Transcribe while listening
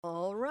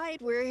All right,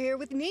 we're here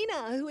with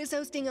Nina, who is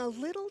hosting a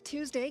little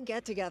Tuesday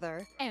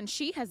get-together. And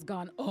she has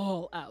gone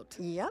all out.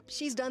 Yep,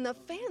 she's done the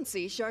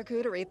fancy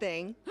charcuterie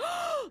thing.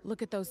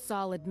 Look at those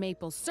solid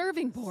maple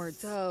serving boards.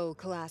 So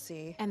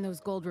classy. And those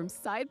gold rim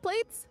side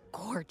plates?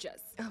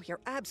 Gorgeous. Oh, you're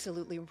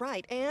absolutely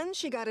right. And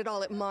she got it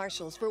all at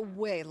Marshall's for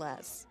way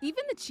less.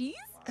 Even the cheese?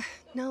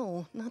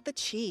 No, not the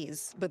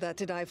cheese, but that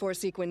to die for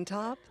sequin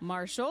top.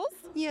 Marshall's?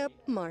 Yep,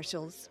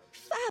 Marshall's.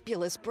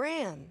 Fabulous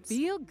brands.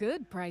 Feel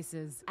good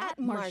prices at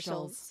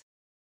Marshall's.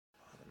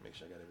 Make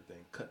sure I got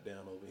everything cut down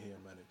over here.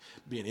 I'm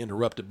being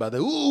interrupted by the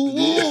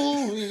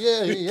ooh,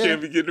 yeah.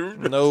 Can't be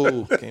getting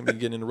No, can't be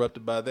getting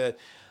interrupted by that.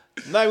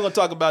 Now we're going to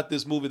talk about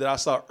this movie that I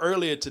saw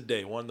earlier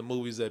today. One of the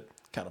movies that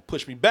kind of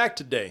pushed me back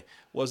today.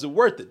 Was it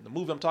worth it? The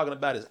movie I'm talking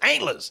about is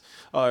Antlers,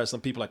 or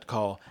some people like to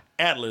call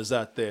Antlers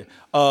out there.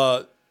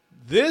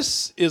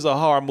 This is a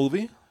horror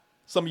movie.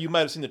 Some of you might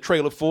have seen the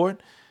trailer for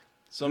it.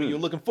 Some of you are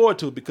looking forward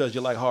to it because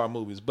you like horror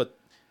movies. But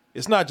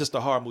it's not just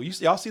a horror movie.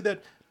 Y'all see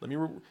that?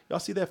 Y'all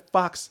see that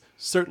Fox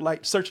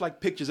Searchlight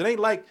Pictures? It ain't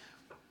like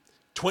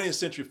 20th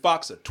Century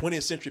Fox or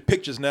 20th Century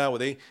Pictures now, where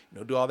they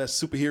do all that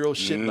superhero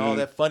shit and all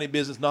that funny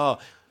business. No,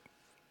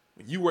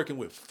 when you working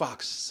with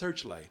Fox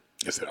Searchlight,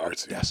 It's an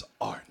artsy. that's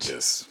art.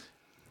 Yes.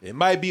 It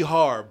might be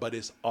horror, but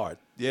it's art.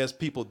 Yes,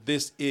 people,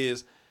 this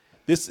is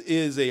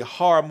a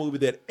horror movie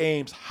that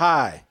aims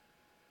high.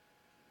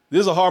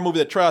 This is a horror movie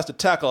that tries to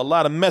tackle a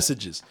lot of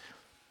messages: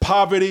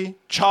 poverty,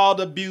 child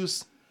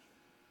abuse,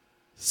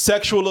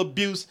 sexual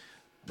abuse.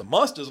 The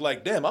monster's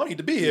like, damn, I don't need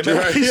to be here, man.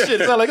 Right, This yeah.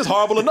 shit sounds like it's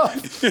horrible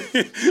enough. I ain't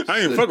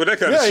even fuck with that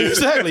kind of Yeah, shit.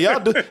 exactly.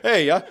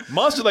 Y'all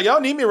monsters like, y'all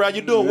need me around.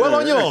 You're doing well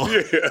on your own.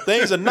 Yeah.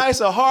 Things are nice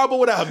and horrible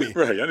without me.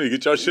 Right, y'all need to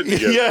get y'all shit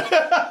together.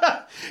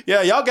 Yeah,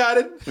 yeah, y'all got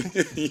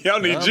it. Y'all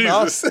need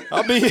Jesus.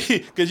 I'll be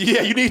because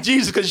you need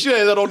Jesus because you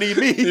don't need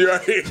me. You're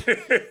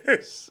right.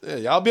 Yeah,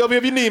 y'all be over here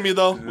if you need me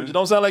though, which you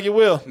don't sound like you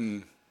will.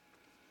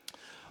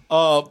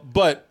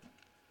 But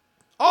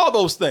all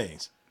those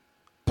things,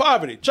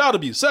 poverty, child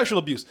abuse, sexual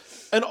abuse,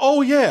 and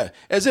oh yeah,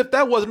 as if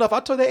that wasn't enough,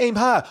 I told you they aim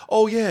high.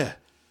 Oh yeah,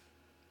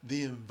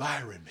 the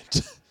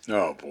environment,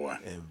 Oh boy.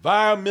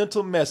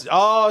 environmental message.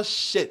 Oh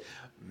shit,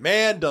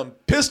 man, done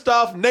pissed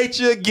off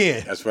nature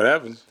again. That's what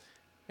happens.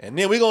 And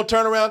then we gonna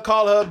turn around and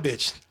call her a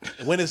bitch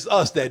when it's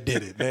us that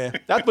did it, man.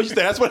 That's what you say.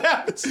 That's what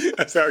happens.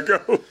 That's how it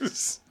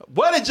goes.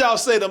 What did y'all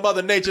say to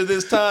Mother Nature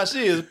this time?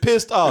 She is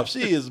pissed off.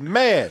 She is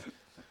mad.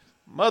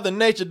 Mother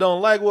Nature don't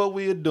like what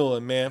we are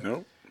doing, man.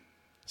 Nope.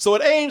 So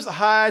it aims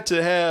high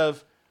to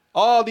have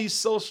all these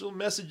social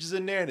messages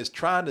in there, and it's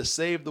trying to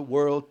save the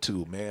world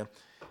too, man.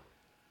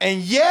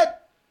 And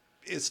yet,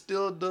 it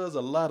still does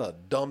a lot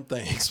of dumb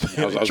things,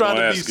 man. I was It's trying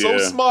to gonna be ask, so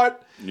yeah.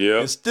 smart.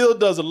 Yep. It still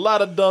does a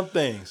lot of dumb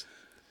things.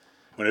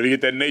 Whenever you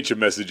get that nature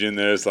message in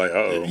there, it's like,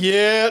 uh-oh.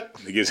 Yeah.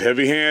 It gets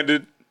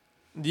heavy-handed.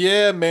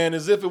 Yeah, man.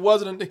 As if it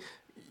wasn't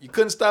you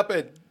couldn't stop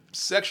at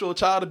sexual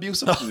child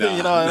abuse and all Nah.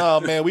 you know, and, oh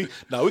man, we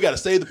got to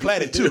save the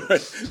planet too.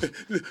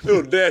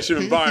 Little dash of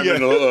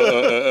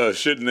environmental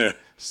shit in there.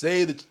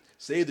 Save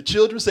the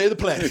children, save the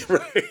planet.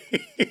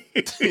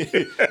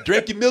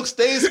 Drink your milk,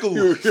 stay in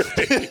school.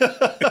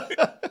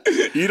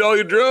 Eat all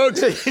your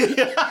drugs.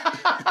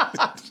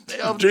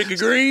 Drink your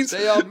greens.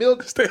 Stay off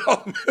milk. Stay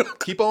off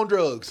milk. Keep on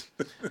drugs.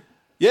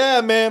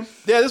 Yeah, man.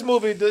 Yeah, this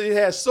movie, it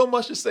has so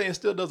much to say and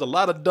still does a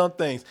lot of dumb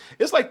things.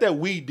 It's like that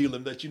weed dealer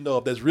that you know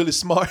of that's really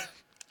smart.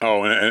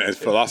 Oh, and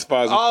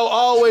philosophizing.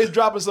 Always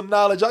dropping some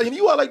knowledge. And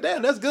you are like,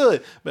 damn, that's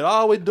good. But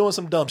always doing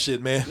some dumb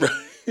shit, man.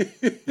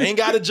 Ain't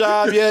got a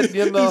job yet,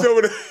 you know.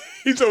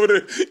 He's over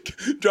there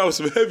dropping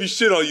some heavy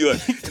shit on you.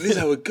 Like, and this is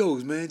how it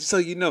goes, man. Just so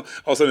you know. All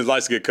of a sudden, his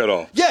lights get cut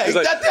off. Yeah, He's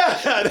like,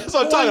 that's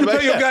what I'm why talking you about.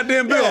 pay your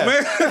goddamn bill,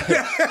 man.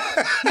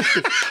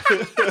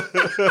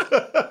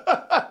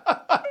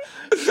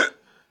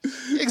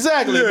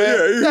 Exactly,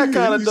 man. That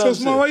kind of He's dumb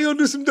so smart. shit. Why you don't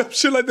do some dumb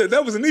shit like that?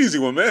 That was an easy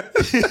one, man.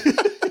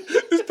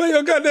 Just pay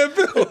your goddamn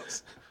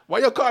bills. Why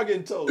your car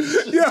getting towed?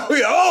 Yeah,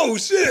 oh,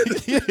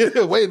 shit.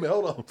 Yeah, wait a minute,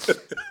 hold on.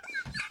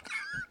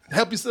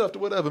 Help yourself to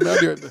whatever, man. I'll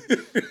be right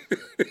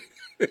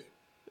back.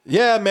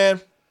 Yeah,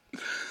 man.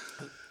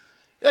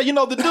 Yeah, you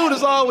know, the dude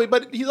is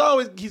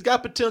he's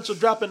got potential,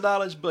 dropping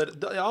knowledge,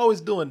 but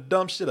always doing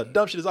dumb shit.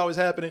 Dumb shit is always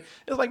happening.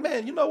 It's like,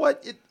 man, you know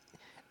what?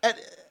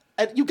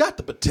 You got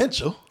the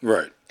potential.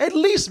 Right. At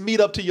least meet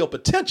up to your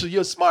potential.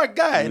 You're a smart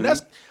guy. And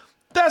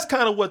that's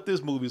kind of what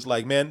this movie's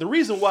like, man. The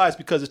reason why is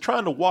because it's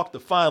trying to walk the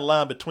fine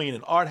line between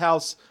an art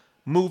house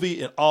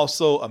movie and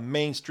also a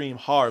mainstream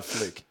horror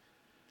flick.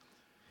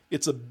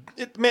 It's a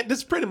B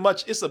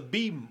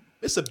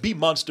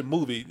monster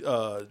movie.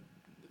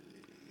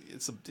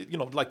 It's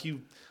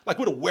like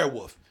with a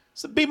werewolf.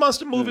 It's a B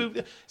monster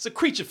movie. It's a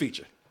creature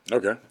feature.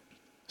 Okay.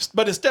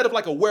 But instead of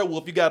like a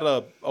werewolf, you got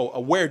a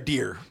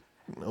weredeer,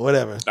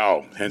 whatever.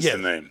 Oh, hence the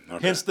name.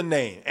 Okay. Hence the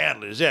name,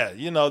 Antlers. Yeah,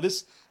 you know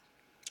this.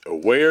 A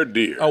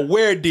weredeer. A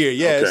weredeer.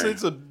 Yeah, Okay.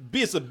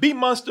 it's a B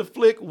monster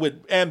flick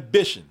with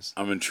ambitions.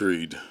 I'm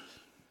intrigued.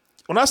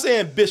 When I say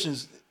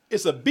ambitions,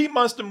 it's a B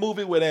monster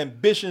movie with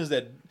ambitions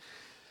that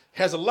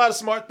has a lot of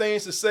smart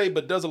things to say,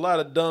 but does a lot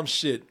of dumb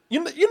shit.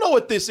 You know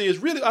what this is?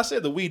 Really, I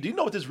said the weed. Do you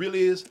know what this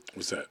really is?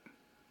 What's that?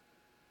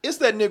 It's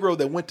that Negro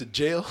that went to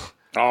jail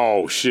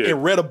Oh, shit.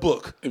 and read a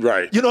book.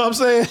 Right. You know what I'm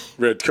saying?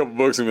 Read a couple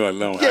books and be like,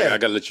 no, Yeah. I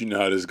got to let you know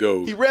how this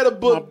goes. He read a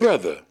book. My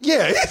brother.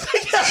 Yeah.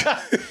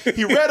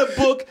 He read a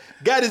book,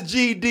 got his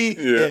GED.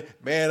 Yeah. And,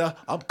 man,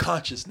 I'm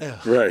conscious now.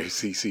 Right.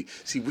 See,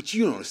 what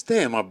you don't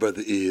understand, my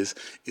brother, is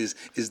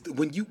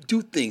when you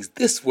do things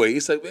this way,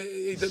 it's like,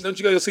 hey, don't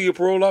you gotta see your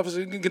parole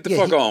officer? You can get the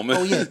fuck on, man.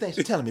 Oh, yeah, thanks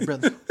for telling me,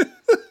 brother.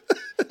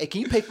 Hey,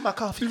 can you pay for my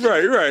coffee?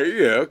 Right,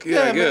 yeah, okay,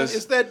 Yeah, I man, guess.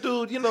 it's that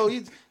dude,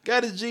 he's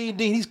got his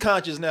GED, he's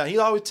conscious now. He's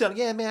always telling,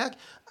 yeah, man,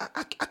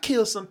 I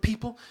killed some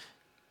people,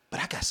 but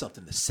I got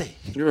something to say.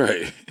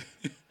 Right.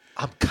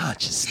 I'm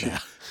conscious now.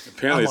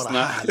 Apparently I'm on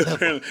a high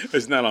level.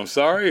 it's not I'm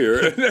sorry,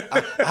 or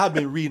I've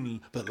been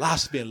reading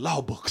philosophy and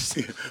law books.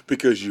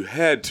 because you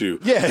had to.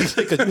 Yeah,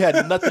 because you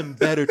had nothing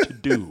better to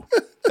do.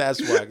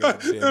 That's why I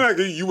got it. Like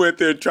you went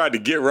there and tried to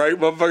get right,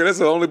 motherfucker. That's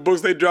the only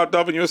books they dropped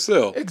off in your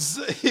cell.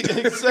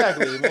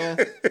 Exactly, man.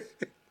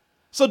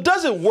 So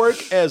does it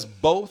work as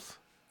both?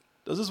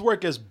 Does this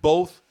work as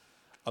both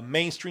a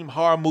mainstream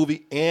horror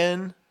movie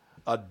and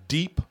a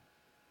deep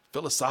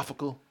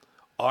philosophical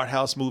art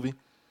house movie?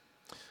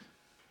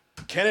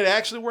 Can it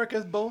actually work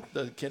as both?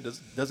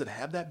 Does it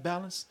have that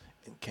balance?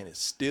 And can it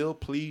still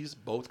please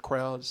both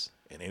crowds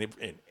and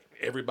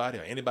everybody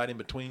or anybody in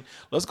between?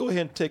 Let's go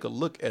ahead and take a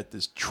look at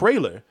this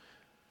trailer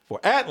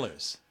for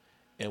Antlers,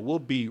 and we'll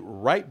be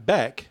right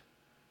back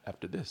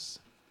after this.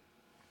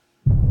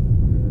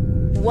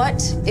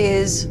 What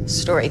is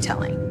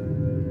storytelling?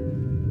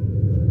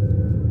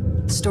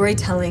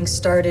 Storytelling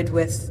started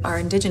with our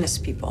indigenous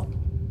people.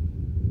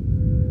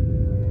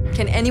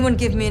 Can anyone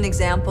give me an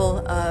example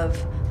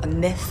of a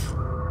myth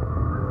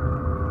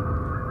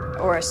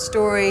or a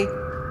story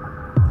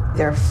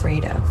they're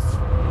afraid of?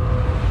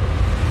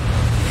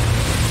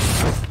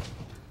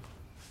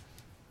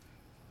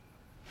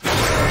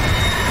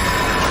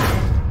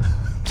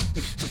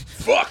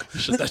 Fuck.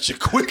 Shut that shit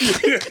quick.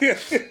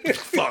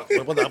 Fuck.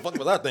 What the fuck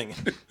was that thing?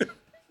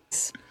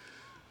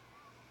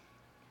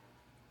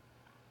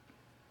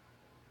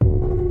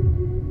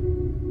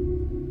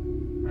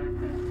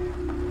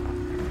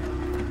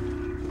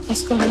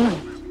 What's going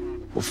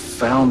on? We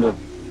found a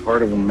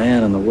part of a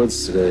man in the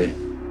woods today.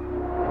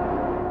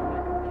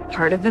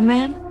 Part of the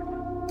man?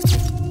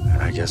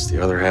 I guess the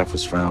other half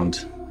was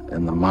found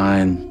in the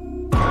mine.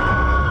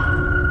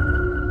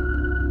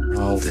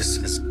 All this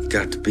has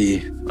got to be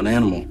an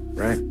animal,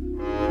 right?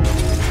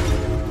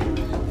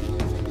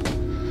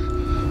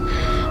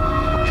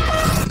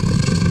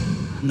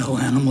 No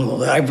animal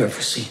that I've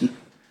ever seen.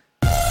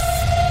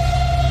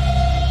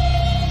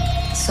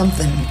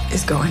 Something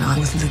is going on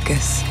with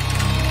Lucas.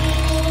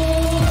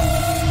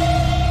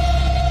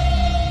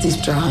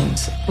 These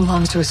drawings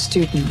belong to a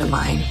student of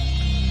mine.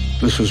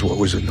 This is what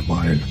was in the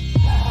mine.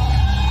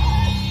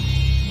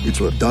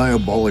 It's a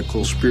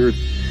diabolical spirit.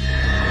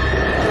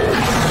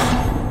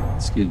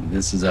 Excuse me,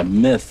 this is a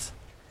myth.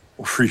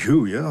 For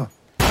you, yeah.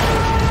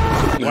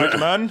 White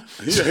man.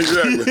 Yeah,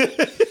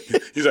 exactly.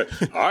 He's like,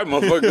 all right,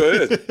 motherfucker, go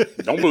ahead.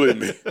 Don't believe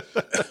me.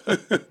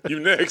 You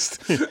next.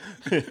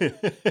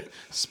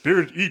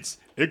 Spirit eats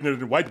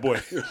ignorant white boy.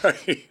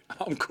 Right.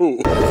 I'm cool.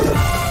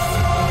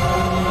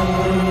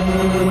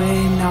 Way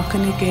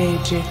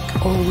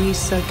nakanigejik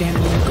always again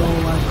go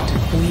out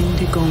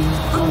windy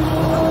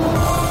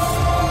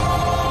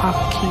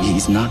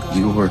He's not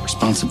your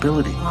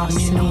responsibility. He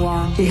has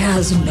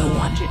no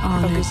one.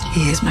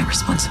 He is my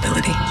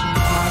responsibility.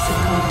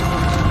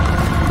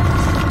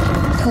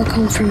 He'll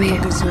come for me.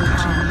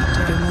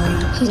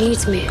 He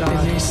needs me.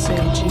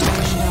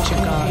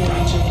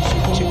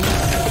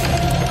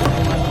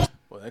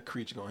 Well, that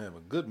creature gonna have a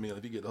good meal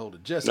if you get a hold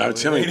of Jesse. I'm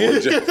telling you,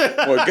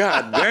 well,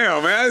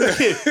 goddamn, man.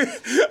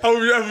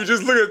 I was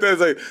just looking at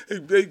that. It's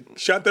like, they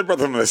shot that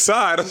brother on the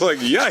side. I was like,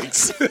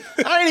 yikes.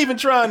 I ain't even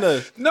trying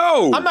to.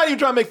 No. I'm not even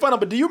trying to make fun of him,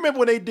 but do you remember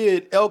when they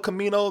did El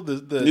Camino,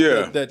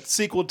 that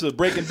sequel to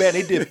Breaking Bad?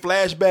 They did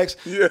flashbacks.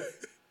 Yeah.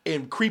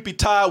 And Creepy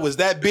Ty was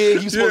that big.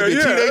 He was supposed to be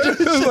a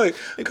teenager. It was like,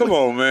 come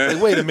on, man.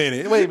 Wait a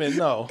minute.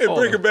 No. And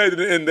Breaking Bad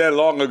didn't end that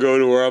long ago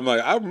to where I'm like,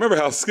 I remember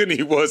how skinny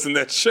he was in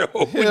that show.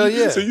 Hell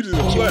yeah. So you just a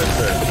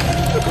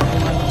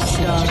flashback.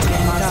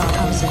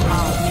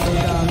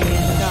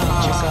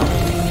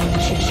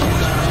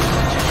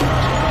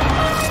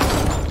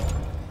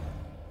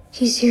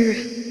 He's here.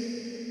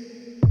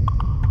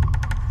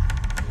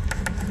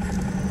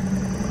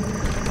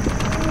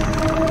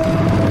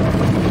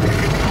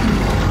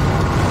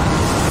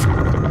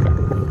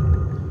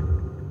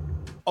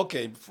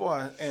 Okay, before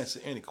I answer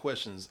any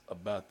questions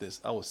about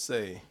this, I would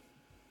say,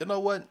 you know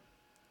what?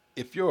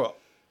 If you're an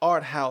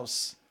art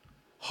house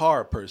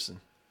horror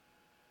person,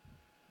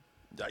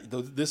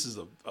 this is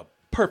a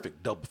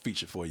perfect double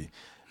feature for you.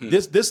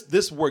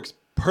 This works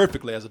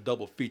perfectly as a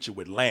double feature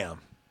with Lamb.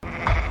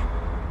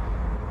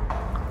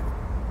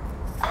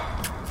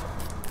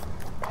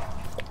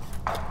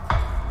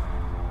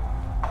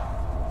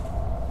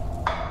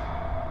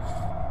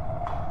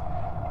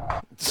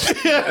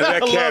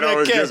 That cat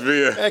always gets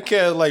me. That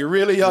cat like,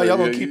 really, y'all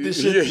gonna keep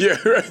this shit? Yeah,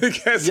 right. The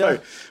cat's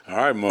like, all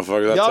right,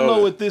 motherfucker. Y'all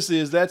know what this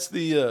is? That's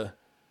the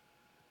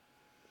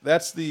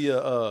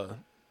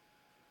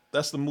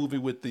movie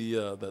with the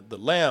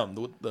lamb.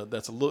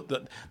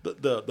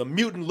 The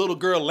mutant little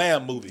girl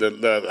lamb movie.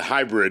 The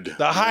hybrid.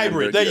 The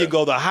hybrid. There you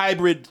go. The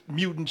hybrid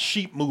mutant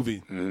sheep movie.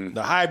 Mm-hmm.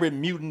 The hybrid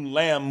mutant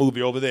lamb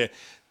movie over there.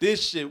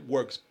 This shit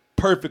works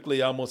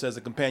perfectly, almost as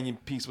a companion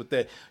piece with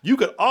that. You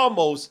could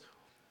almost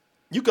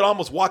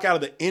walk out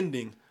of the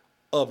ending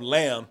of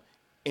Lamb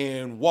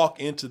and walk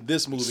into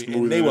this movie,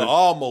 and they would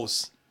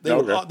almost they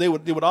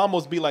would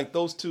almost be like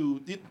those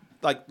two,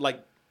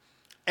 like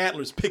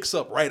Antlers picks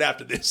up right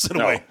after this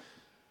in a way.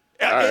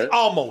 Right.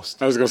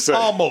 Almost. I was gonna say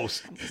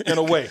almost in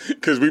a way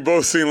because we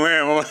both seen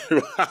Lamb. I'm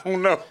like, I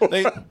don't know.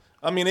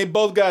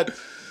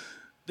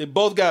 They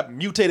both got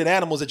mutated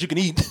animals that you can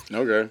eat.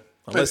 Okay.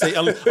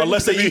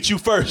 Unless they eat you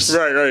first.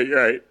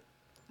 Right.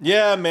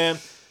 Yeah, man.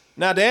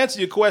 Now, to answer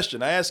your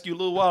question, I asked you a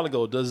little while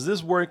ago, does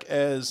this work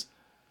as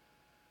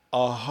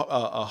a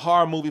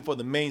horror movie for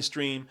the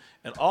mainstream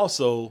and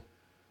also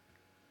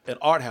an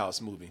art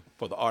house movie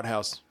for the art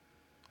house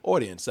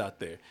audience out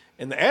there?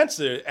 And the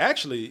answer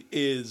actually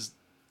is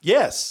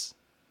yes.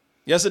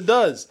 Yes, it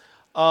does.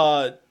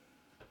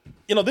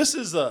 This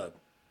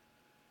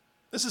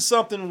is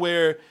something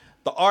where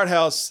the art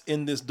house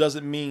in this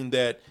doesn't mean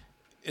that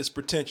it's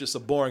pretentious or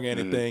boring or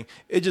anything.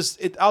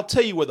 I'll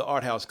tell you where the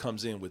art house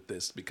comes in with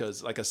this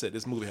because, like I said,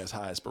 this movie has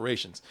high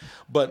aspirations.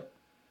 But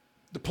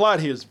the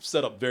plot here is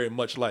set up very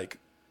much like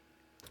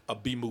a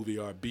B movie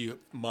or a B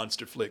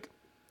monster flick,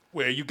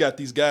 where you got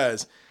these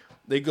guys,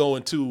 they go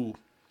into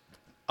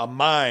a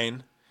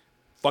mine,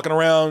 fucking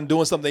around,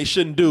 doing something they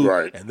shouldn't do,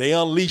 and they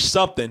unleash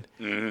something,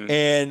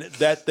 and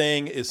that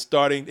thing is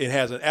starting, it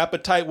has an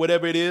appetite,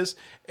 whatever it is,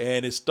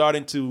 and it's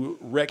starting to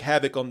wreak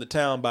havoc on the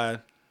town by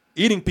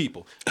eating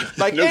people,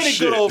 like any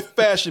good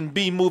old-fashioned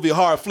B-movie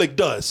horror flick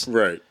does.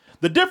 Right.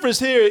 The difference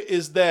here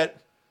is that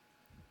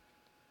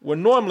where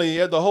normally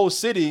the whole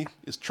city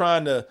is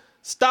trying to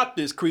stop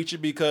this creature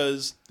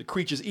because the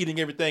creature's eating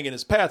everything in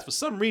its path, for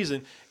some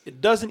reason, it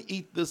doesn't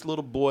eat this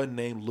little boy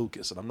named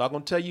Lucas. And I'm not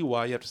going to tell you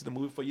why. You have to see the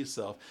movie for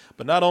yourself.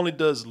 But not only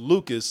does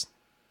Lucas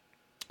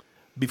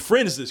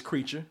befriends this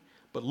creature,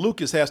 but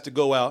Lucas has to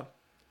go out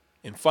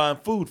and find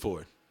food for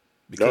it.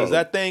 Because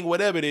that thing,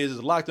 whatever it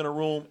is locked in a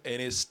room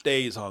and it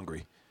stays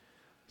hungry.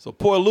 So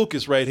poor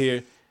Lucas right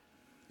here,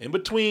 in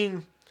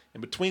between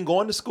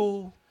going to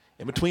school,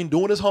 in between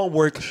doing his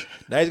homework,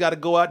 now he's got to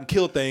go out and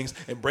kill things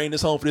and bring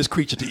this home for this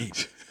creature to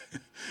eat.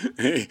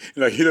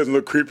 Like he doesn't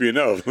look creepy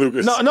enough,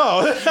 Lucas.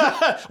 No.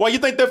 Why you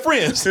think they're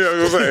friends? Yeah, I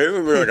was gonna say, it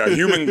looks like a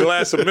human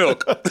glass of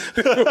milk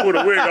with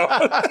a wig on.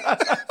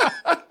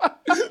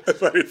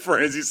 That's why they're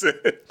friends, he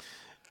said.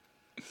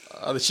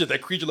 The shit,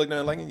 that creature looking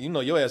at like,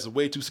 your ass is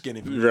way too skinny.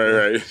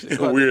 Right.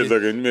 Weird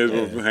looking. You may as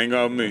well hang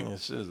out with me. Yeah,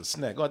 shit is a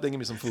snack. Go out there and give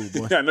me some food,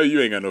 boy. Yeah, I know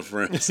you ain't got no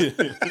friends.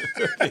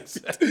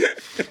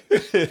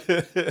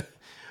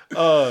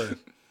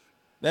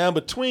 Now,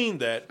 between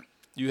that,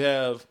 you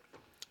have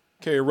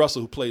Kerry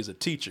Russell, who plays a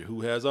teacher,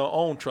 who has her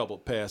own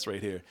troubled past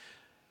right here.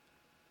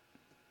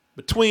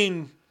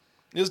 Between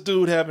this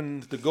dude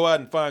having to go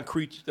out and find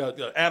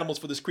animals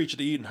for this creature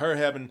to eat, and her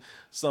having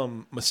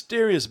some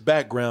mysterious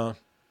background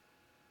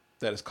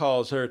that has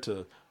caused her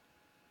to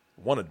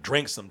want to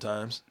drink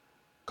sometimes,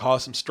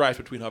 caused some strife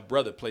between her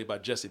brother, played by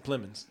Jesse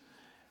Plemons.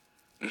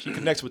 She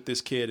connects with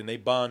this kid, and they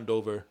bond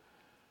over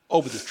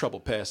this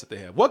troubled past that they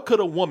have. What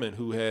could a woman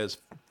who has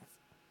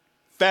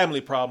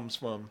family problems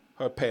from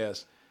her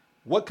past,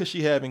 what could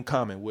she have in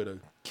common with a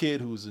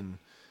kid who's in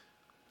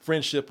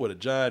friendship with a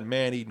giant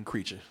man-eating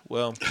creature?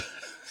 Well,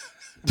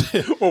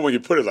 when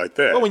you put it like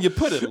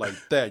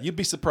that. You'd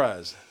be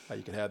surprised how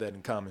you can have that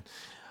in common.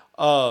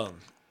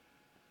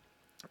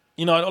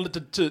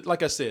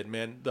 Like I said,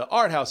 man, the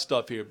art house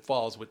stuff here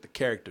falls with the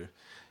character.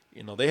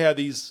 They have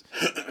these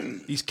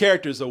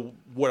characters are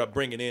what are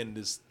bringing in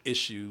this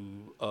issue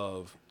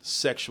of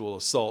sexual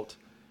assault,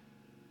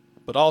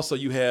 but also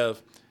you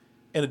have,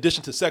 in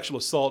addition to sexual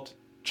assault,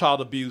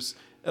 child abuse,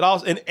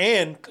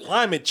 and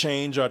climate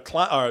change or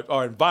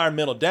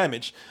environmental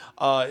damage.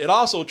 It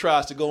also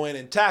tries to go in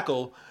and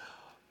tackle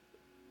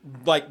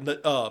like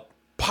the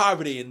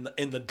poverty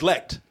and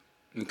neglect.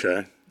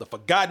 Okay. The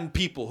forgotten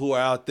people who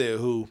are out there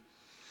who.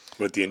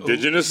 With the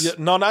indigenous?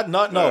 No.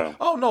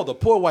 Oh no, the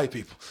poor white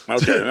people.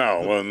 Okay,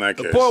 no. Well, in that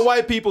case, the poor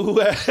white people who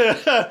have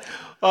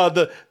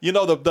the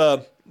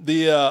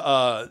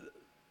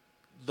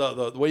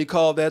what do you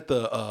call that?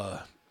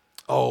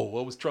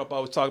 What was Trump? I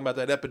was talking about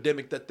that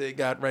epidemic that they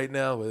got right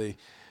now, where the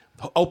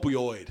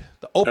opioid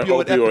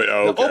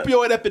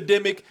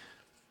epidemic.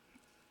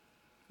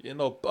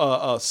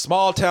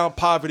 Small town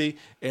poverty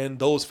and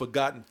those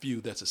forgotten few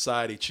that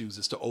society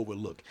chooses to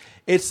overlook.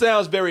 It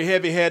sounds very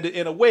heavy-handed.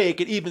 In a way, it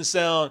could even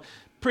sound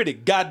pretty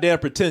goddamn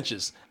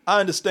pretentious.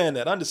 I understand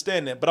that.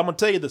 But I'm going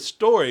to tell you the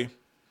story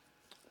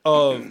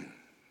of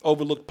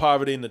overlooked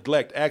poverty and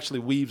neglect actually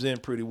weaves in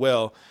pretty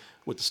well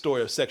with the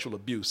story of sexual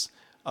abuse.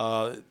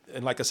 And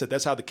like I said,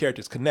 that's how the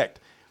characters connect.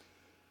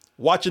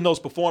 watching those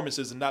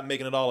performances and not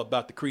making it all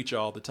about the creature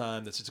all the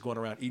time that's just going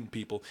around eating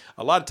people.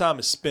 A lot of time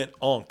is spent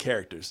on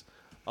characters.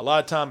 A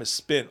lot of time is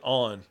spent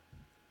on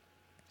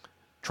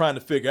trying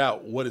to figure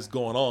out what is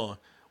going on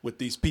with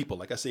these people.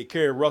 Like I say,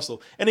 Kerry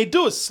Russell. And they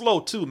do it slow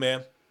too,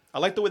 man. I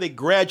like the way they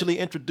gradually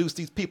introduce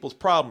these people's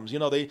problems. You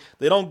know, they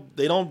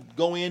don't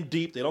go in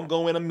deep. They don't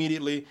go in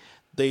immediately.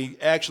 They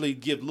actually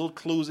give little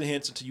clues and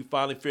hints until you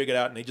finally figure it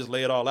out, and they just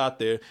lay it all out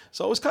there.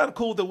 So it's kind of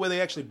cool the way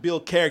they actually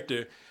build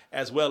character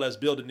as well as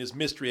building this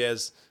mystery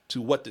as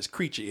to what this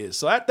creature is.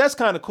 So that's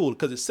kind of cool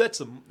because it sets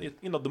them.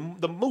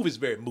 The movie's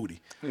very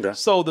moody. Okay.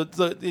 So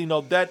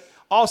that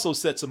also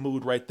sets a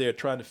mood right there,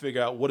 trying to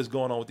figure out what is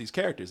going on with these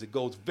characters. It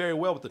goes very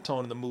well with the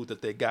tone and the mood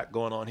that they got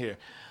going on here.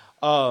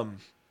 The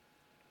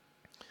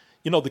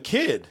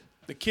kid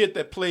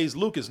that plays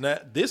Lucas. Now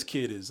this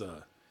kid is,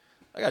 I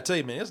gotta tell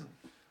you, man,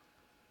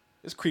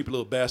 this creepy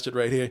little bastard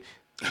right here.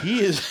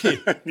 He is,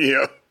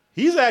 yeah.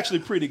 He's actually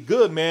pretty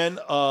good, man.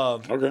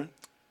 Okay.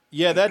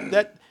 Yeah,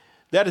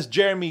 that is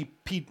Jeremy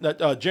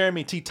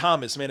T.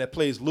 Thomas, man, that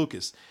plays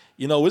Lucas.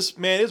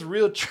 It's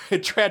real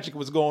tragic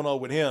what's going on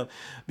with him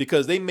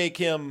because they make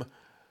him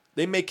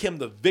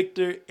the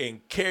victor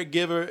and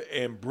caregiver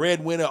and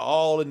breadwinner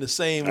all in the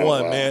same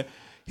one, wow. Man.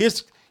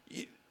 His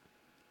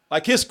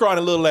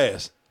scrawny little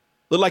ass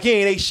look like he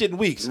ain't ate shit in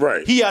weeks.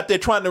 Right. He out there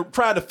trying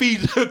to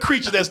feed a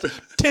creature that's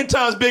 10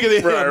 times bigger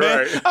than him, man.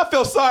 Right. I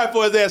feel sorry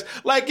for his ass.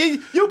 Like you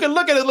can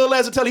look at his little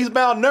ass and tell he's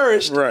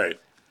malnourished. Right.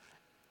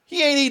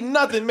 He ain't eating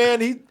nothing,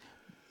 man. He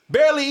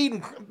barely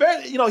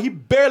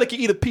can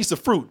eat a piece of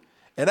fruit.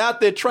 And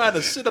out there trying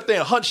to sit up there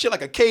and hunt shit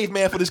like a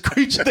caveman for this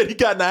creature that he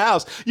got in the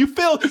house.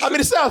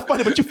 It sounds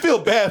funny, but you feel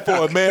bad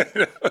for him, man.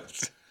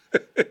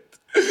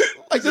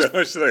 Like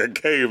this, like a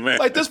caveman.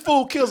 Like this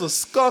fool kills a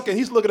skunk and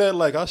he's looking at it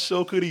like, I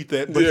sure could eat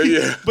that.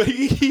 But But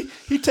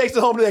he takes it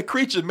home to that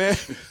creature, man.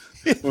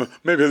 Well,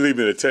 maybe he'll leave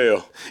me the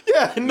tail.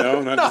 Yeah,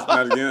 not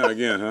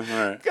again, huh?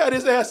 All right. Got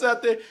his ass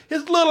out there.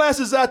 His little ass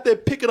is out there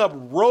picking up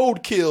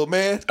roadkill,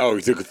 man. Oh,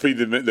 he took a feed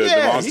the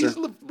monster? He's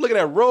looking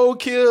at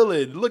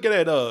roadkill and looking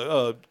at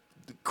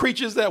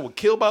creatures that were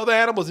killed by other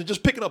animals and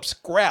just picking up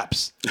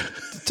scraps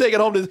to take it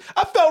home to.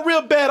 I felt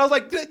real bad. I was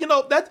like,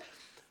 that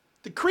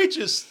the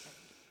creatures.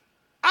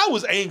 I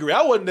was angry.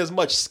 I wasn't as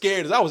much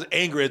scared as I was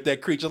angry at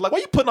that creature. Like, why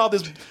you putting all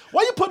this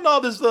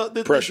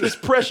pressure, this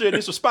pressure and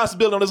this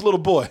responsibility on this little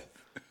boy?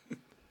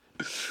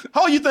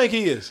 How old you think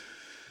he is?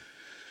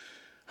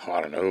 Oh,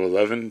 I don't know,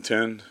 11,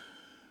 10.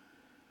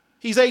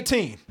 He's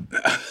 18.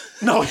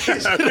 No,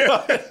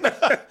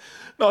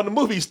 no, in the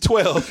movie he's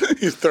 12.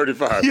 He's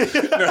 35. Yeah.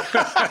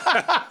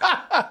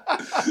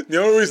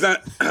 The only reason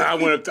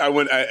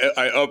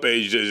I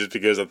up-aged it is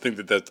because I think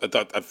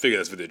I figured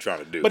that's what they're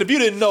trying to do. But if you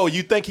didn't know,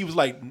 you think he was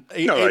like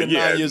 8 or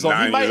 9 years old.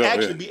 He might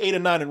actually be 8 or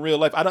 9 in real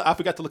life. I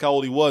forgot to look how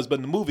old he was, but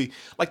in the movie,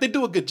 like they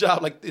do a good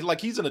job.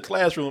 Like he's in a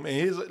classroom and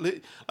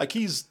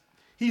he's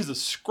the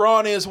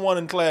scrawniest one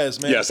in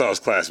class, man. Yeah, I saw his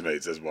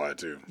classmates. That's why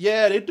too.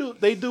 Yeah, they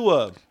do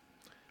a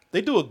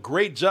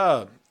great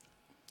job.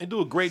 They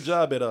do a great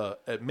job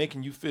at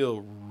making you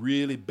feel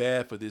really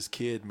bad for this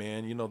kid,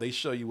 man. They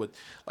show you what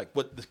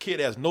the kid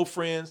has no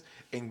friends,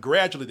 and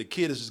gradually the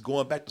kid is just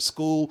going back to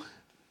school.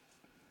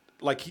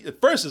 Like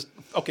at first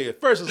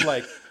it's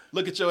like,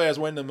 look at your ass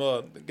wearing them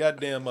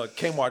goddamn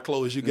Kmart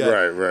clothes you got.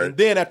 Right. And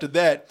then after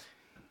that,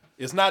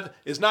 it's not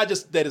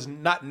just that it's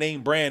not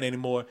name brand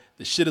anymore.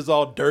 The shit is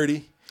all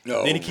dirty.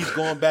 No. Then he keeps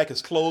going back.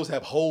 His clothes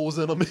have holes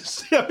in them.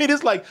 It's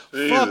like,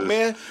 fuck,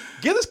 man.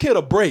 Give this kid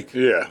a break.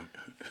 Yeah.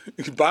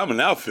 You can buy him an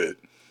outfit.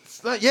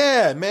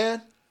 Yeah,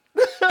 man.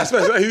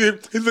 Especially,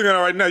 he's looking at it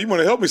right now. You want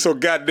to help me so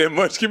goddamn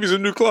much? Give me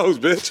some new clothes,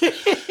 bitch.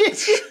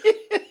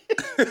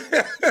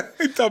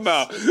 He's talking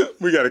about,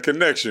 we got a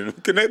connection.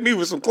 Connect me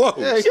with some clothes.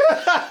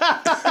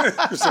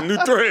 Yeah. With some new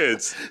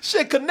threads.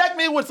 Shit, connect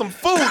me with some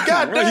food.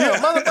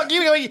 Goddamn, motherfucker.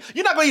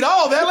 You're not going to eat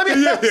all that. Let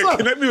me have some.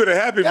 Connect me with a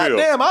Happy Meal.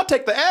 Goddamn, I'll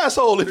take the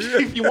asshole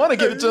if you want to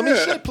give it to me.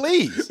 Shit,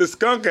 please. The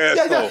skunk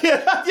asshole.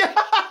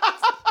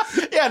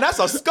 Yeah, and that's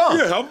a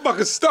skunk. Yeah, I'm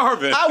fucking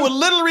starving. I would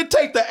literally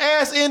take the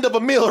ass end of a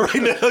meal right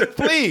now.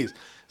 Please.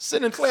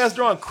 Sitting in class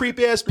drawing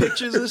creepy ass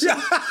pictures and shit.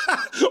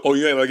 Oh,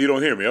 you ain't like you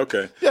don't hear me.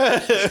 Okay.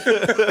 Yeah.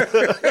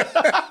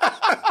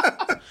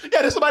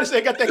 Yeah, there's somebody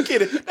saying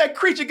that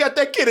creature got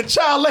that kid in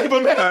child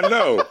labor, man. I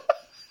know.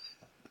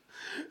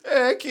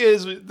 Yeah, that kid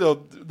is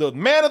the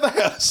man of the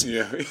house.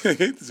 Yeah,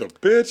 he's a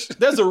bitch.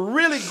 There's a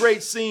really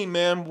great scene,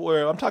 man,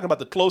 where I'm talking about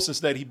the closeness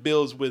that he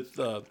builds with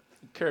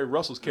Kerry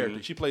Russell's character.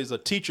 Mm-hmm. She plays a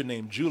teacher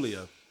named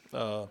Julia,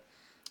 a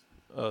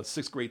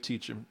 6th grade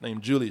teacher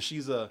named Julia.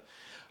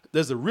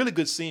 There's a really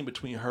good scene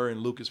between her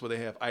and Lucas where they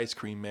have ice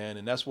cream, man,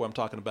 and that's what I'm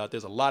talking about.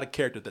 There's a lot of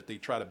character that they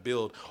try to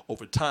build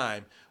over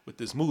time with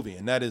this movie,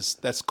 and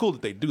that's cool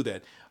that they do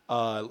that.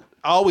 I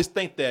always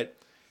think that,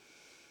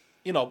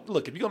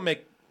 look, if you're gonna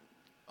make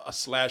a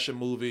slasher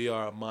movie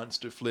or a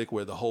monster flick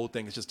where the whole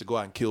thing is just to go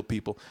out and kill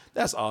people.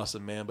 That's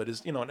awesome, man. But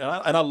it's, and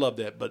I love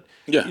that. But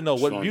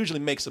what fun. usually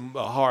makes a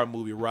horror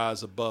movie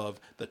rise above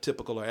the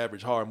typical or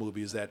average horror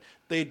movie is that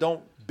they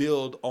don't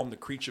build on the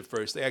creature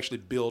first. They actually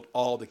build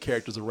all the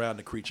characters around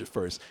the creature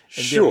first,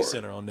 and then we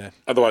center on that.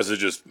 Otherwise,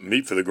 it's just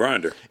meat for the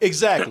grinder.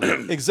 Exactly,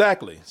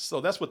 exactly.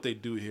 So that's what they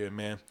do here,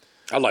 man.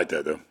 I like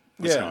that though.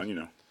 That's Yeah.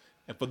 how,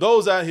 And for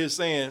those out here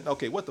saying,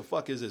 okay, what the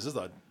fuck is this? This is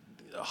a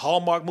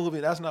Hallmark movie?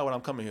 That's not what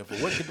I'm coming here for.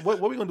 What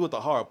are we going to do with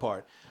the horror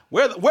part?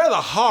 Where the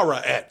horror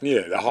at?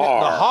 Yeah, the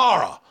horror. The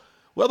horror.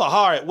 Where the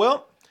horror at?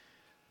 Well,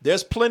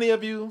 there's plenty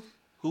of you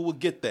who will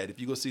get that if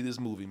you go see this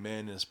movie,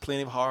 man. There's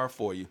plenty of horror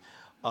for you.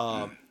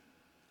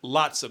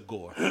 Lots of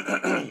gore.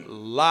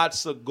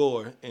 Lots of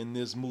gore in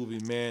this movie,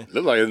 man.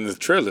 Look like in the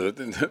trailer.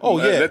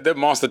 Oh, yeah. That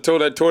monster tore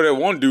that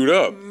one dude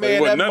up. Man,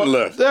 there wasn't nothing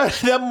left.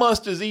 That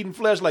monster's eating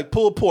flesh like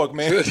pulled pork,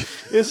 man.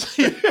 It's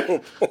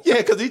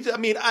because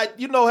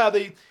you know how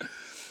they,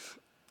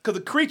 because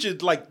the creature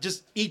like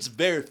just eats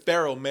very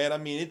feral, man. I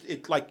mean,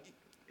 it like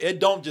it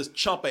don't just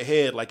chomp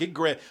ahead like it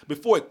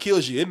before it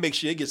kills you. It makes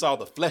sure it gets all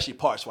the fleshy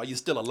parts while you're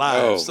still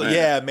alive. Oh, so man.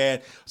 yeah,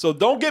 man. So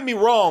don't get me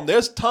wrong.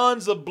 There's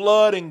tons of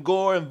blood and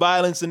gore and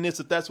violence in this.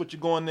 If that's what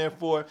you're going there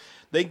for,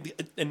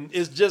 and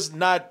it's just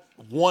not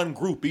one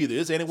group either.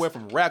 It's anywhere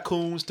from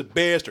raccoons to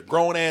bears to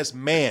grown ass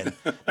man.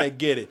 I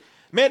get it,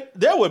 man.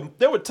 There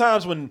were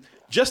times when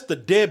just the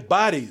dead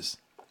bodies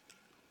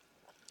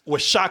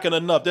was shocking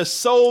enough. There's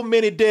so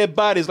many dead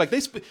bodies. Like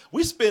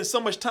we spend so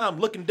much time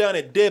looking down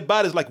at dead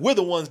bodies, like we're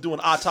the ones doing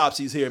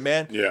autopsies here,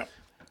 man. Yeah,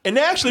 and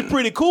they're actually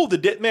pretty cool. The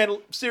dead man,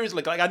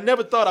 seriously, like I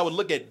never thought I would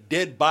look at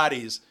dead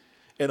bodies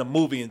in a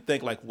movie and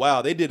think like,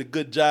 wow, they did a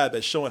good job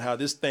at showing how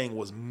this thing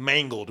was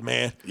mangled,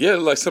 man. Yeah,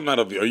 like something out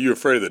of Are You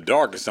Afraid of the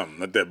Dark or something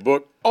like that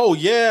book. Oh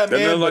yeah,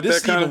 man. Like but this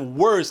is that even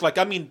worse. Like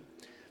I mean,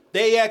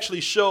 they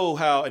actually show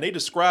how, and they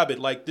describe it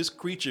like this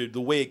creature,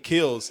 the way it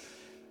kills.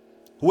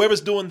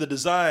 Whoever's doing the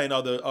design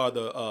or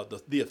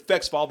the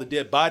effects for all the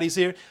dead bodies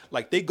here,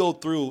 like they go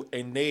through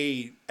and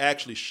they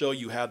actually show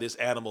you how this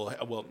animal,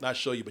 well, not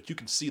show you, but you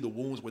can see the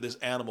wounds where this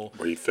animal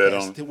where he fed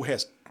on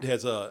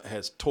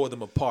has tore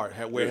them apart,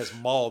 where it has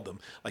mauled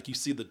them. Like you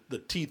see the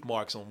teeth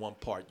marks on one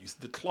part, you see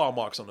the claw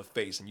marks on the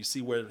face, and you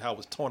see how it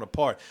was torn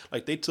apart.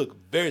 Like they took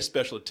very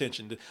special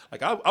attention to,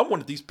 like I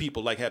wanted these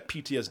people like had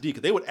PTSD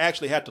because they would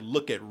actually have to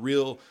look at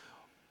real,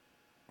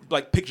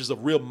 like pictures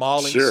of real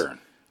maulings. Sure.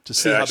 To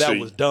see how that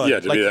was done. Yeah,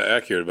 to be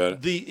accurate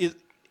about it.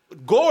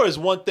 Gore is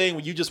one thing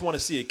when you just want to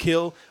see a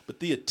kill, but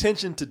the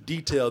attention to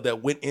detail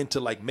that went into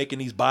like making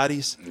these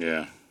bodies,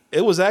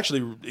 it was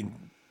actually,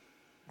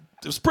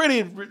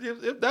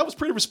 that was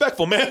pretty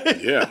respectful, man.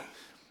 Yeah.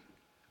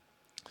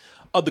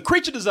 The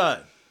creature design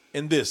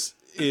in this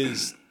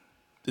is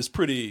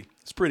pretty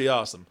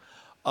awesome.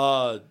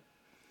 The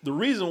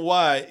reason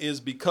why is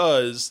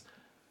because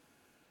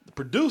the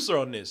producer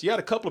on this, you had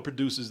a couple of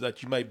producers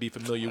that you might be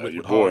familiar with.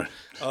 Your boy.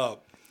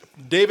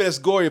 David S.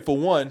 Goyer for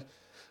one,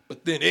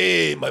 but then,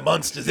 hey, my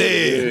monsters,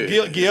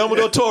 hey, Guillermo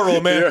del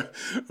Toro, man.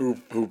 Yeah.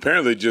 Who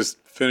apparently just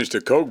finished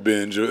a coke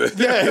binge.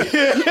 Yeah.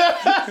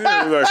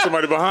 Like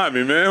somebody behind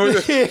me, man.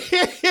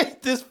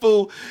 This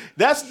fool,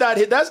 that's not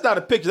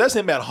a picture. That's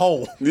him at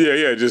home. Yeah,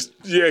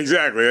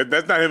 exactly.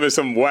 That's not him at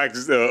some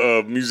wax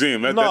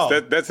museum.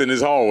 That's in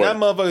his hallway. That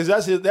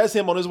motherfucker, that's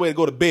him on his way to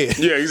go to bed.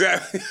 Yeah,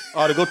 exactly.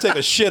 Or to go take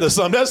a shit or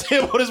something. That's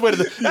him on his way to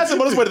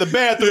the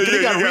bathroom. Yeah,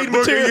 he got reading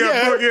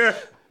material. Yeah.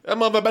 That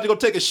motherfucker about to go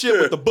take a shit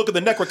with the book of the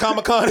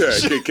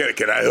Necronomicon. Yeah,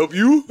 can I help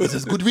you? This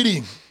is good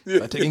reading.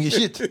 By taking your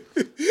shit.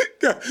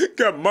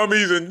 got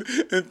mummies and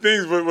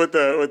things with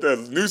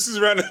the nooses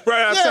right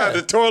outside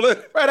the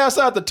toilet. Right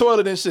outside the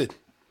toilet and shit.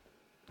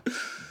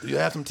 Do you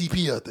have some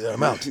TP out there?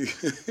 I'm out. And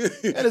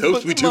this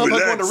Helps me to motherfucker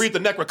relax. want to read the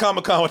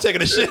Necronomicon while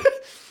taking a shit.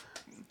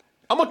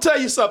 I'm gonna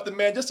tell you something,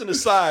 man. Just an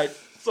aside.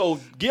 So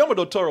Guillermo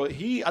del Toro,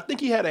 I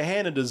think he had a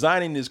hand in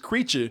designing this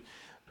creature.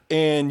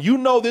 And you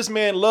know this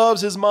man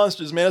loves his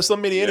monsters, man. There's so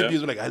many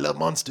interviews where like, I love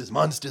monsters.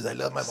 I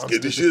love my monsters.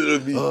 Get the shit out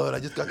of me. Oh, I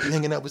just got you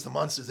hanging out with some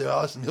monsters. They're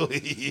awesome.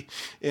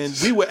 And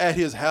we were at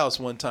his house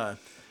one time,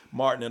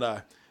 Martin and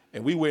I,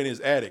 and we were in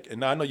his attic.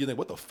 And now I know you think,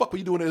 what the fuck were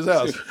you doing in his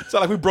house? It's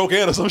like we broke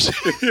in or some shit.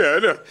 Yeah, I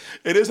know.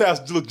 And his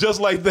house looked just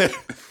like that.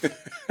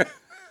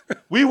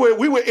 We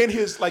were in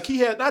his, like he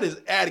had, not his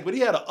attic, but he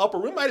had an upper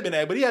room, might have been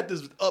attic, but he had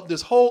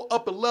this whole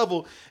upper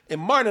level, and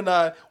Martin and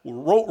I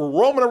were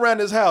roaming around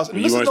his house.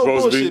 And this is no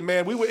bullshit,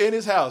 man. We were in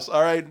his house,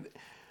 all right?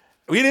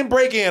 We didn't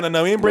break in, we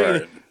didn't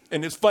break in.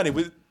 And it's funny,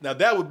 now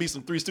that would be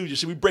some Three Stooges.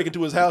 Should we break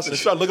into his house and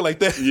start looking like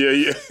that?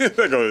 Yeah.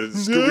 Like a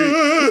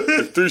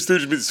Scooby, Three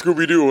Stooges meet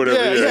Scooby-Doo or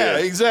whatever. Yeah,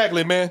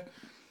 exactly, man.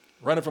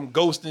 Running from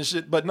ghosts and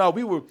shit. But no,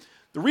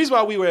 the reason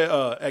why we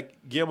were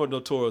at Guillermo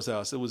del Toro's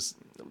house,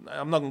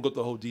 I'm not going to go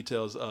through the whole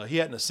details. He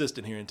had an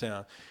assistant here in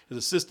town. His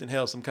assistant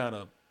held some kind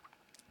of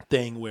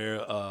thing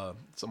where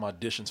some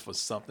auditions for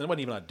something. It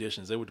wasn't even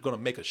auditions. They were going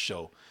to make a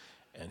show.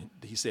 And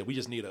he said, we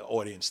just need an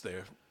audience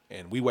there.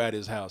 And we were at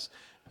his house.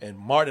 And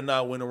Martin and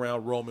I went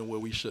around roaming where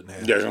we shouldn't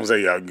have. Yeah, I'm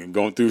saying, y'all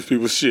going through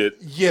people's shit.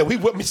 Yeah, we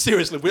went.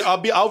 Seriously, I'll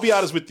be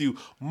honest with you.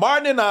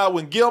 Martin and I,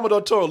 when Guillermo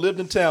del Toro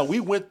lived in town, we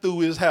went through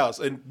his house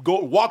and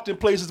walked in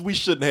places we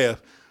shouldn't have.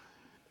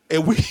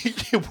 And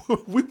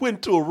we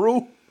went to a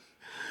room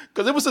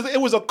because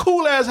it was a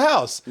cool ass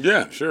house.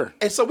 Yeah, sure.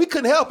 And so we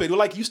couldn't help it.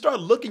 Like you start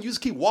looking, you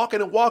just keep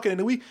walking and walking, and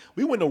then we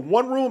went to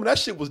one room and that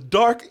shit was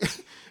dark.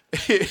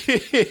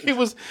 it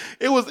was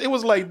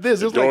like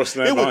this. It was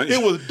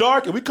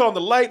dark, and we caught on the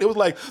light. It was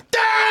like,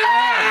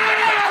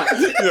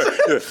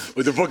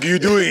 what the fuck are you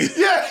doing?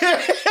 Yeah.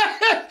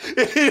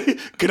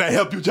 Can I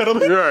help you,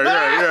 gentlemen?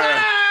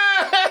 Right.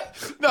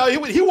 No,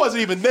 he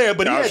wasn't even there,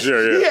 but he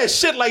had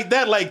shit like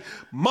that, like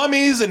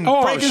mummies and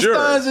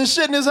Frankensteins and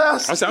shit in his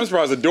house. I'm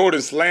surprised the door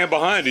didn't slam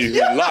behind you.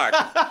 Yeah. Locked.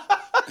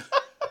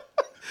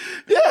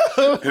 Yeah,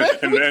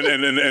 and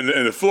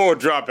the floor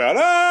drop out.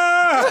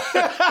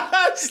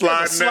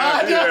 Sliding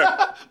down.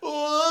 Yeah.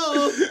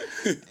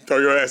 Throw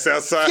your ass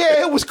outside.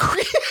 Yeah, it was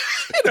crazy.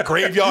 In the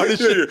graveyard and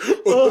shit.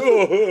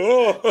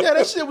 Yeah,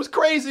 that shit was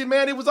crazy,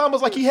 man. It was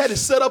almost like he had it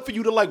set up for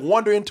you to like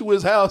wander into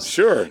his house.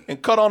 Sure. And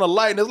cut on a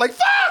light, and it's like,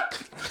 fuck!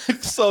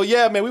 So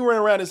yeah, man, we went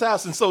around his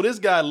house, and so this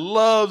guy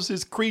loves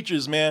his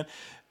creatures, man.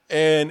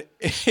 And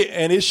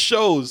it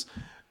shows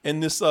in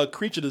this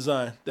creature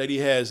design that he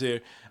has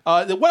here.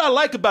 What I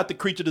like about the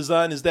creature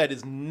design is that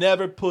it's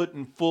never put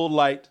in full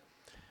light.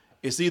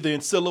 It's either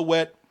in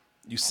silhouette,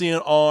 you see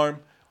an arm,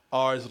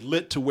 or it's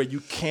lit to where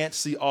you can't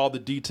see all the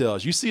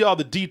details. You see all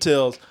the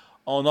details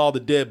on all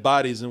the dead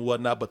bodies and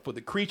whatnot, but for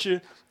the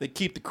creature, they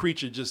keep the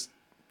creature just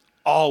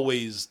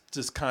always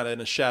just kind of in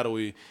a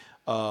shadowy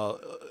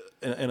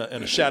in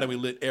a shadowy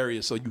lit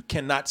area, so you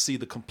cannot see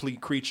the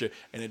complete creature.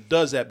 And it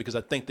does that because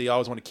I think they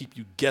always want to keep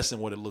you guessing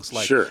what it looks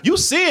like. Sure. You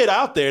see it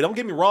out there. Don't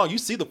get me wrong. You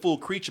see the full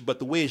creature, but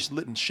the way it's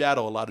lit in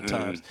shadow a lot of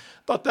times.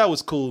 Thought that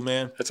was cool,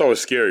 man. That's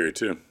always scarier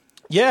too.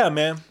 Yeah,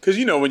 man. Because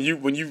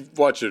when you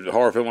watch a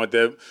horror film like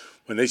that,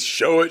 when they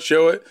show it,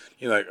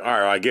 you're like, all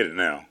right, I get it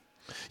now.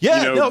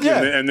 Yeah,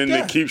 and then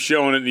they keep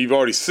showing it, and you've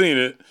already seen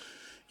it.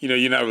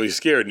 You're not really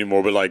scared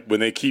anymore. But like when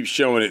they keep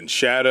showing it in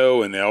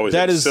shadow, and they always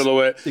have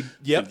silhouette,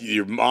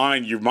 your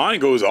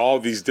mind goes all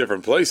these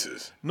different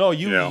places. No,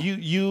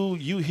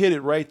 you hit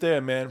it right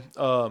there, man.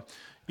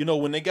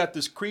 When they got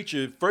this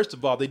creature, first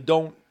of all,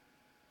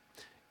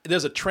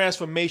 there's a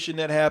transformation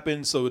that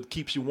happens, so it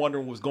keeps you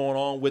wondering what's going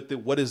on with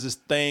it. What is this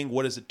thing?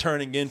 What is it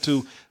turning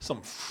into?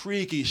 Some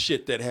freaky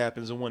shit that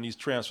happens in one of these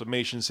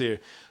transformations here.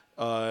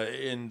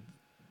 And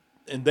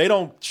they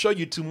don't show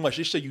you too much.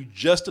 They show you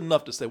just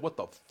enough to say, what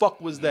the fuck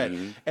was that?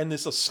 Mm-hmm. And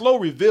it's a slow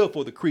reveal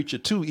for the creature,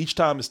 too. Each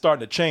time it's starting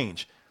to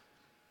change.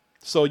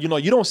 So, you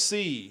don't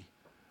see,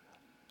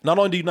 not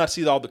only do you not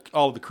see all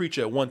of the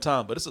creature at one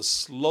time, but it's a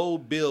slow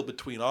build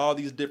between all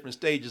these different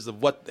stages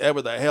of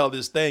whatever the hell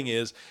this thing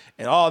is.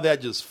 And all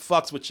that just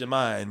fucks with your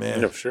mind,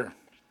 man. Yeah, sure.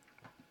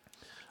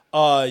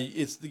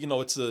 It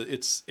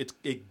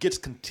gets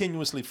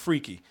continuously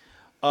freaky.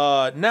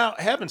 Now,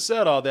 having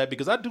said all that,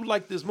 because I do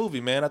like this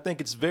movie, man, I think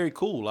it's very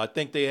cool. I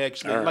think they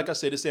actually, like I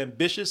said, it's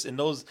ambitious, and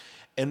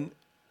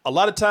a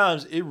lot of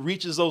times it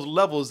reaches those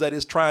levels that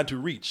it's trying to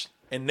reach,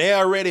 and they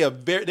are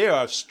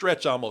a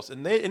stretch almost,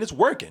 and it's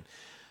working.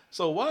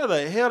 So why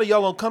the hell are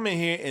y'all gonna come in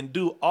here and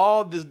do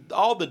all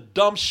the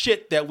dumb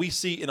shit that we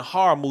see in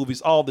horror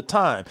movies all the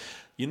time?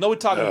 We're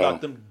talking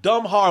about them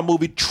dumb horror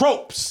movie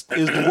tropes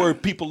is the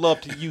word people love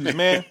to use,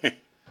 man.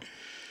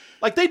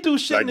 Like they do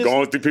shit. Like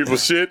going through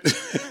people's shit. That's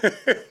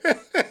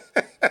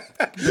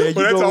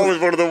always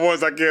one of the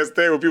ones I can't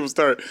stand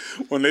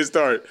when they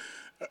start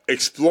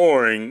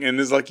exploring, and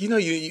it's like,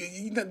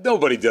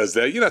 nobody does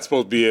that. You're not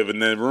supposed to be in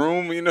that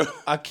room,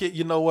 I can't.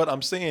 You know what?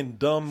 I'm saying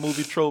dumb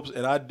movie tropes,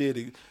 and I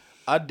did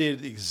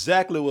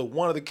exactly what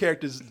one of the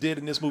characters did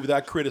in this movie that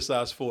I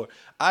criticized for.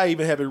 I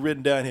even have it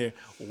written down here.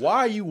 Why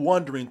are you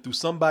wandering through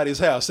somebody's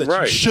house that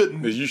you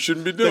shouldn't be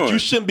doing? That you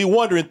shouldn't be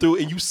wandering through,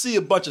 and you see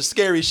a bunch of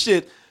scary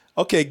shit.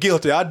 Okay,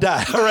 guilty. I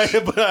die. All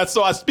right, but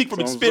so I speak from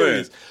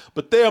experience.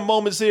 But there are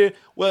moments here.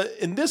 Well,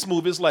 in this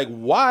movie, it's like,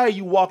 why are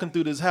you walking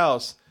through this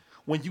house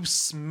when you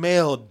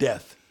smell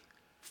death?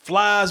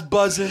 Flies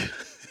buzzing.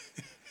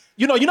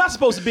 You're not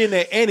supposed to be in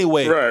there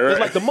anyway. Right. It's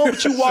like the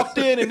moment you walked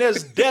in and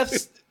there's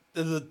death,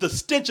 the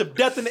stench of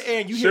death in the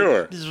air, and you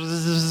hear,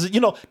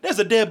 there's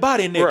a dead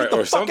body in there. Right. Get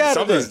the fuck out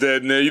of there. Something's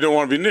dead in there. You don't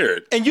want to be near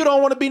it. And you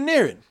don't want to be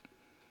near it.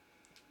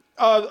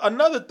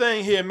 Another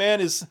thing here,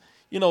 man, is.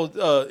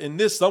 In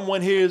this,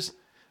 someone hears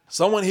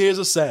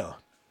a sound.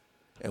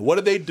 And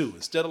what do?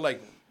 Instead of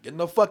like getting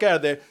the fuck out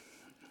of there,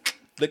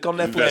 click on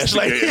that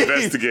flashlight.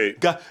 Investigate.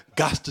 Got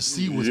to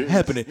see what's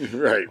happening.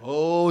 Right.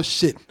 Oh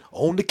shit.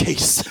 On the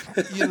case.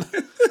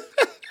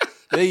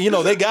 They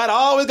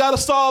always got to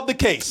solve the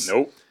case.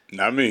 Nope.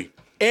 Not me.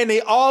 And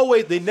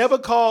they never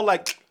call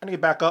like, I need to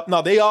back up.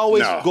 No, they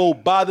always go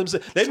by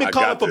themselves. They've been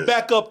calling for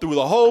backup through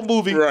the whole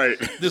movie. Right.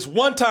 This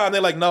one time,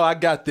 they're like, no, I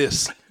got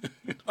this.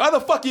 How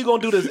the fuck are you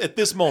going to do this at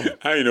this moment?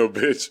 I ain't no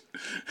bitch.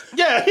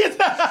 Yeah.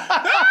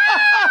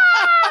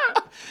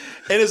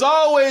 And it's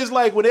always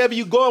like whenever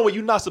you're going where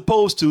you're not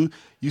supposed to,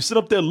 you sit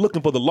up there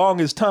looking for the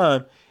longest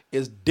time,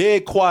 is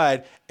dead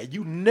quiet, and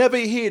you never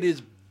hear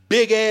this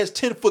big ass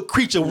 10-foot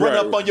creature run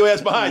up on your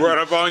ass behind you. Run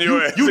up on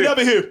your ass. You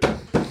never hear.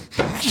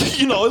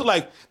 You know, it's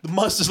like the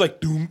monster's like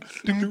doom,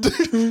 doom, doom,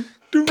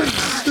 doom,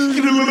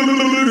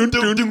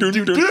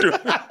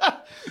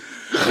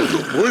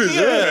 What is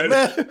that?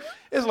 Man.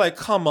 It's like,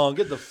 come on,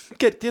 get the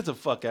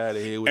fuck out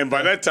of here. And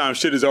by that time,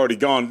 shit has already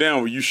gone down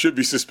where you should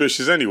be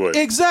suspicious anyway.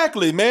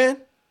 Exactly, man.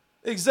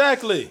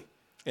 Exactly.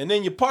 And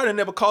then your partner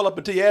never call up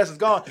until your ass is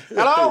gone.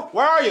 Hello?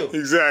 Where are you?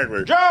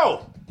 Exactly.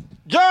 Joe,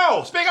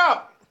 speak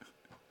up.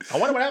 I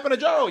wonder what happened to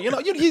Joe. You know,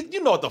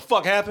 you know what the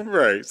fuck happened.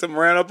 Right. Something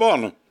ran up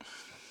on him.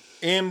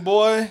 And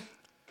boy,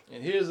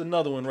 and here's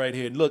another one right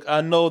here. Look, I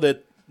know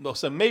that,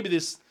 so maybe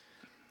this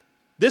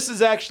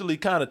is actually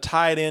kind of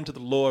tied into the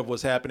lore of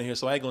what's happening here,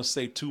 so I ain't going to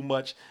say too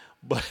much.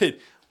 But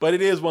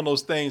it is one of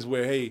those things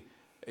where, hey,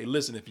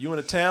 listen, if you're in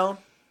a town,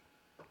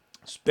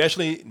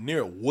 especially near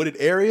a wooded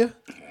area,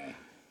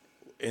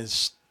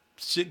 and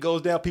shit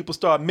goes down, people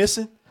start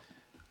missing,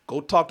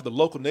 go talk to the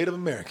local Native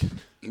American.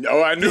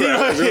 Oh, I knew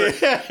that.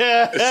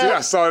 See,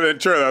 I saw that in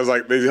the trailer. I was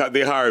like,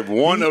 they hired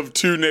one of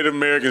two Native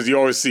Americans you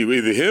always see,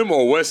 either him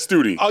or Wes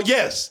Studi. Oh,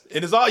 yes.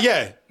 And it's all,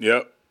 yeah.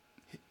 Yep.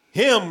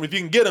 Him, if you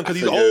can get him, because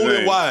he's old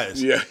and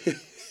wise. Yeah.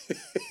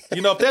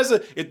 You know,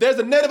 if there's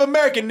a Native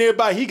American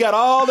nearby, he got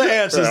all the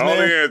answers, right,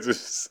 man. All the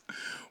answers.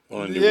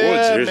 Well, in the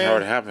woods, here's how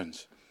it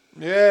happens.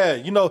 Yeah,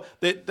 you know,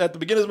 at the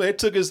beginning, they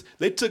took his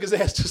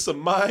ass to some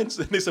mines,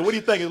 and they said, "What do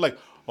you think?" He's like,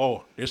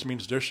 "Oh, this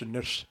means this and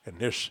this and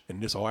this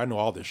and this. Oh, I know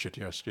all this shit.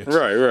 Yes.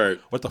 Right.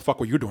 What the fuck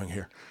were you doing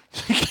here?"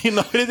 You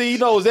know, he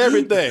knows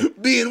everything.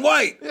 Being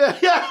white.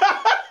 Yeah.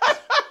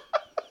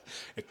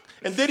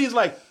 And then he's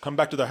like, "Come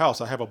back to the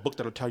house. I have a book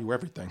that'll tell you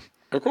everything."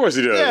 Of course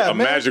he does. Yeah, a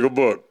magical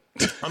book.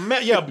 A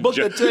book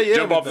that tell you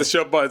jump everything. off the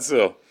shelf by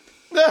itself.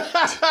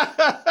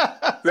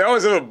 They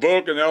always have a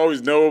book, and they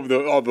always know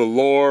all the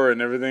lore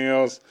and everything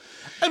else.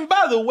 And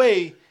by the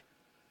way,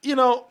 you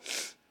know,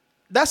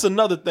 that's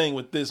another thing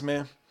with this,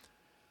 man.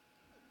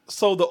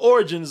 So the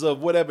origins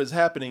of whatever's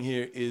happening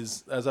here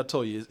is, as I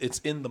told you, it's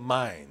in the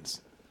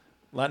mines.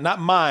 Like, not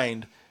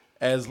mined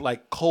as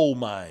like coal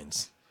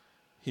mines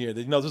here.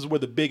 You know, this is where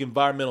the big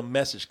environmental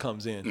message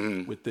comes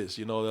in with this.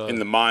 You know, in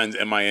the mines,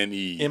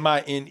 M-I-N-E.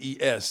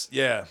 M-I-N-E-S,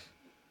 yeah.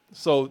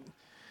 So,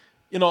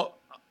 you know,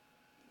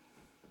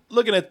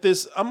 looking at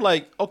this, I'm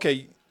like,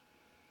 okay,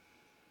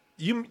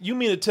 you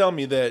mean to tell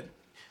me that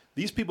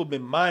these people have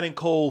been mining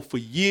coal for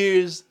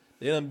years?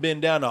 They done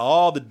been down to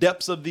all the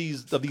depths of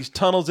these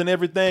tunnels and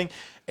everything,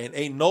 and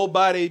ain't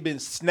nobody been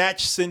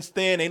snatched since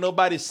then. Ain't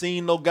nobody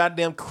seen no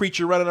goddamn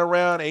creature running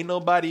around. Ain't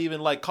nobody even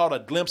like caught a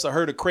glimpse or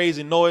heard a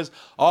crazy noise.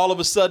 All of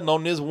a sudden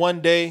on this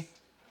one day,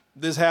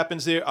 this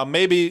happens here. Or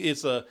maybe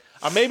it's an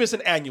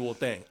annual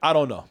thing. I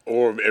don't know.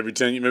 Or every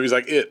 10 years, maybe it's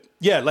like it.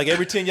 Yeah, like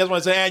every 10 years. When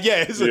I say,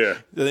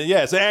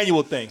 it's an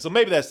annual thing. So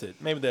maybe that's it.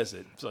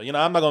 So, you know,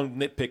 I'm not going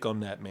to nitpick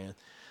on that, man.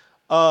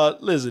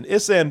 Listen,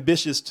 it's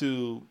ambitious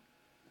to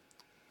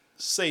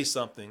say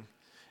something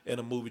in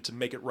a movie to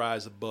make it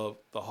rise above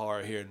the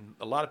horror here. And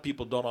a lot of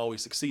people don't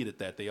always succeed at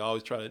that. They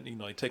always try to, you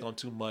know, take on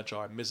too much,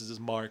 or it misses its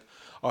mark,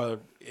 or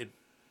it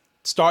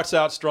starts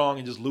out strong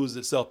and just loses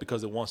itself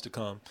because it wants to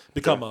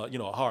become a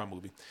horror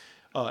movie.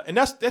 And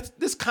that's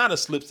this kind of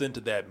slips into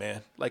that,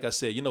 man. Like I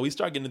said, you know, we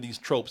start getting into these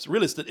tropes.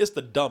 Really, it's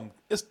the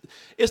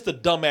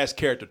dumbass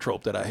character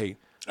trope that I hate.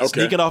 Okay.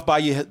 Sneaking off by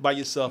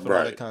yourself and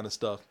all that kind of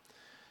stuff.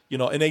 You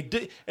know, and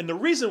the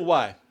reason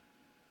why,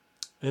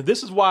 and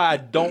this is why I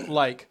don't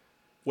like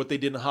what they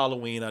did in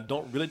Halloween. I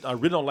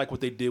really don't like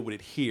what they did with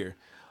it here.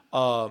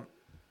 You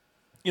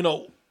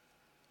know,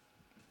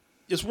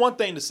 it's one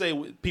thing to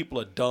say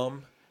people are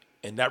dumb,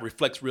 and that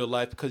reflects real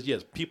life, because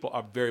yes, people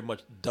are very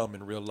much dumb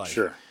in real life.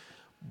 Sure.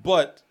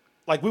 But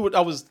like I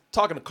was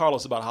talking to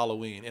Carlos about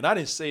Halloween, and I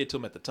didn't say it to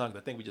him at the time,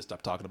 because I think we just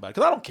stopped talking about it,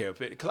 because I don't care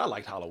because I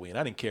liked Halloween.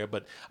 I didn't care,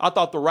 but I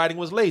thought the writing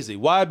was lazy.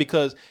 Why?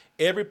 Because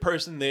every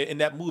person there in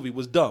that movie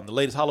was dumb. The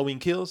latest Halloween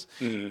Kills,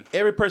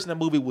 every person in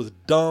that movie was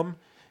dumb,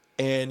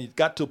 and it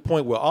got to a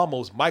point where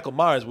almost Michael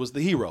Myers was the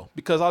hero,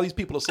 because all these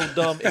people are so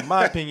dumb. In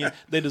my opinion,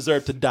 they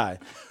deserve to die.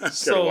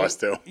 So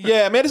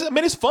yeah, man,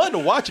 it's fun to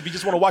watch if you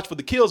just want to watch for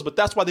the kills, but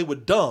that's why they were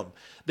dumb.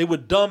 They were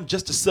dumb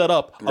just to set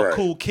up a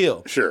cool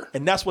kill. Sure.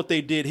 And that's what they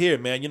did here,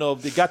 man. You know,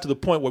 they got to the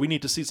point where we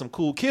need to see some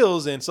cool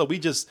kills, and so we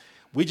just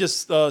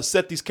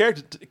set these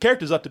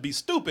characters up to be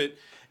stupid.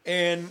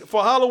 And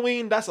for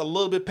Halloween, that's a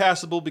little bit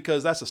passable,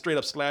 because that's a straight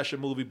up slasher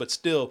movie, but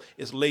still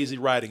it's lazy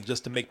writing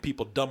just to make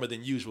people dumber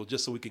than usual,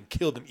 just so we can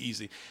kill them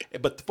easy.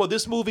 But for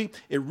this movie,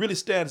 it really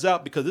stands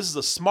out because this is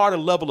a smarter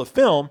level of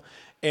film,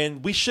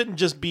 and we shouldn't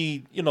just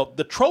be, you know,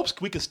 the tropes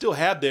we can still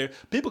have there.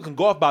 People can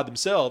go off by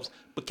themselves,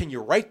 but can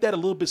you write that a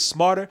little bit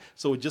smarter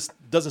so it just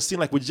doesn't seem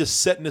like we're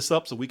just setting this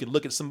up so we can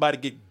look at somebody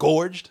get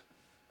gorged?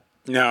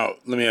 Now,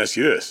 let me ask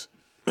you this.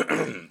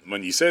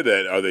 When you say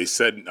that,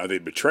 are they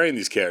betraying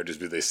these characters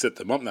because they set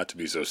them up not to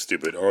be so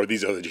stupid, or are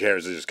these other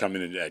characters just come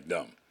in and act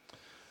dumb?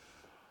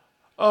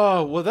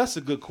 Oh, well, that's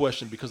a good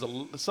question because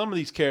some of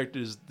these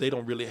characters, they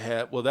don't really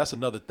have, well, that's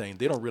another thing.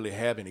 They don't really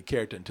have any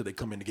character until they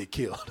come in to get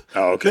killed.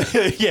 Oh,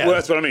 okay. Yeah. Well,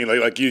 that's what I mean.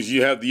 Like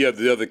you have the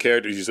other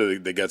characters, you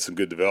said they got some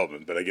good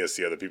development, but I guess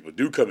the other people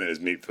do come in as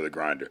meat for the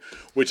grinder,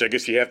 which I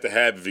guess you have to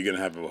have if you're going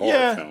to have a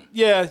horror film.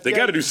 Yeah. They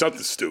got to do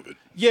something stupid.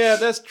 Yeah,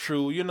 that's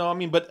true. You know, I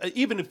mean, but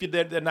even if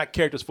they're not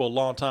characters for a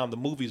long time, the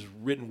movie's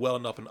written well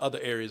enough in other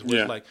areas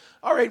where it's like,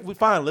 all right, we're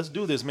fine. Let's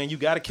do this, man. You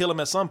got to kill him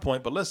at some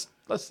point, but let's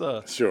just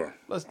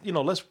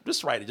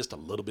write it just a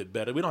little bit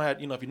better. We don't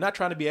have, if you're not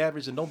trying to be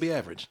average, then don't be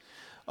average.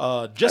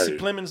 Jesse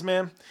Plemons,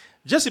 man.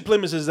 Jesse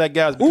Plemons is that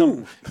guy.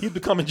 He's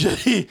becoming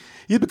Jesse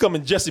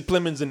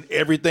Plemons in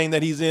everything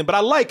that he's in. But I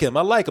like him.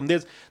 What do you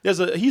mean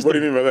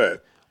by that?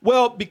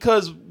 Well,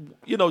 because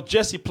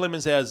Jesse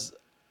Plemons has,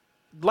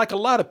 like a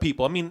lot of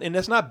people, I mean, and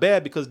that's not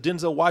bad because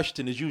Denzel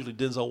Washington is usually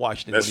Denzel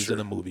Washington when he's in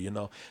a movie,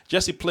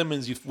 Jesse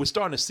Plemons, we're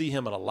starting to see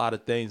him in a lot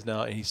of things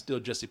now, and he's still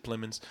Jesse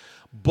Plemons.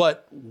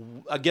 But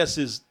I guess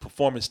his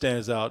performance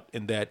stands out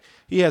in that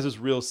he has this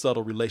real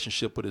subtle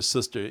relationship with his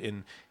sister,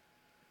 and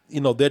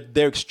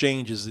their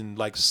exchanges in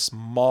like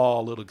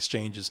small little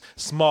exchanges,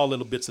 small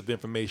little bits of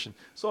information.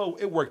 So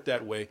it worked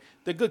that way.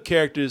 They're good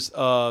characters,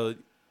 and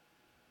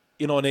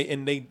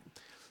they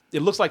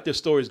it looks like their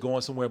story is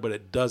going somewhere, but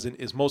it doesn't.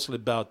 It's mostly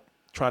about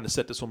trying to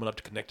set this woman up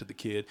to connect to the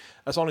kid.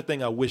 That's the only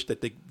thing I wish that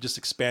they just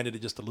expanded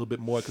it just a little bit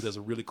more because there's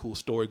a really cool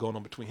story going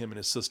on between him and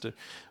his sister.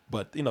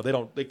 But, they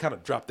kind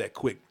of dropped that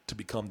quick to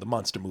become the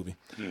monster movie.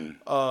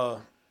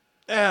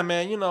 Yeah,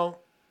 man,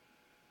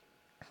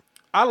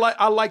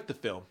 I like the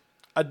film.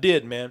 I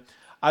did, man.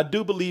 I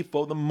do believe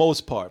for the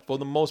most part,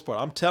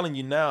 I'm telling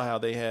you now how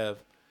they have,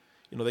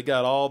 they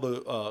got all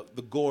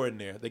the gore in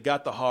there. They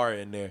got the horror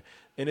in there.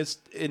 And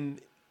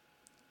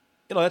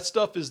that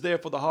stuff is there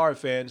for the horror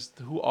fans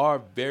who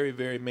are very,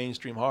 very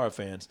mainstream horror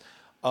fans.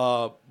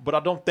 But I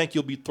don't think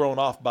you'll be thrown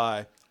off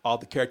by all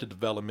the character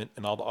development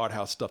and all the art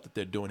house stuff that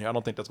they're doing here. I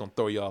don't think that's going to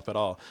throw you off at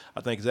all.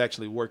 I think it's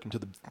actually working to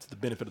the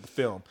benefit of the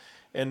film.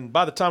 And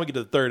by the time we get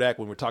to the third act,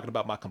 when we're talking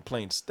about my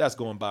complaints, that's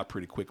going by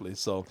pretty quickly.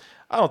 So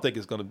I don't think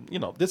it's going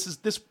to,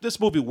 this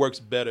movie works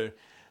better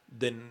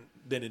than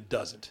it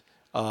doesn't.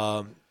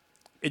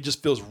 It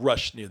just feels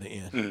rushed near the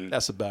end. Mm-hmm.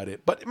 That's about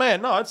it. But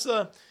man, no, it's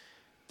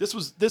it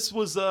was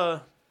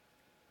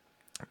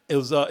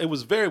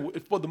very,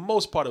 for the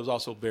most part, it was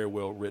also very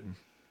well written.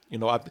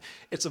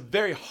 It's a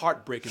very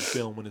heartbreaking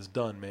film when it's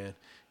done, man.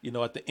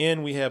 At the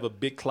end, we have a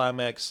big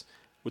climax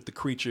with the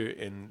creature,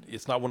 and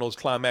it's not one of those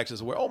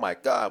climaxes where, oh my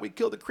God, we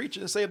killed the creature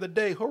and saved the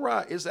day,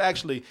 hurrah. It's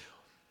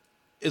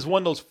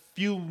one of those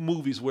few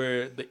movies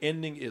where the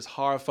ending is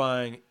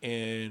horrifying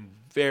and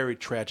very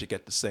tragic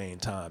at the same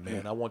time,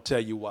 man. I won't tell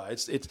you why.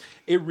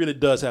 It really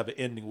does have an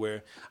ending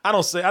where I'm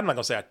not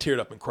gonna say I teared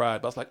up and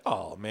cried, but I was like,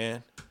 oh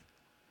man,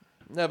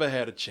 never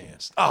had a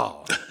chance.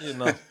 Oh,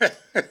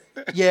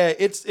 yeah,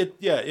 it's an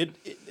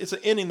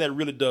ending that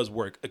really does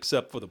work,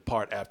 except for the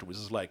part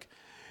afterwards. It's like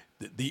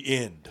the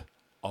end,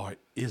 or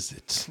is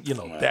it?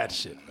 That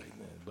shit right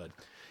there. But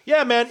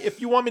yeah, man,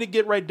 if you want me to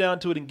get right down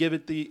to it and give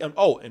it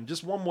and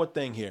just one more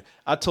thing here.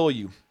 I told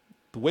you,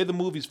 the way the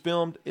movie's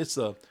filmed, it's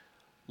a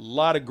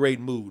lot of great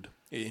mood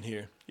in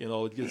here.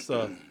 It gets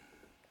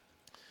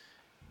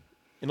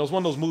it's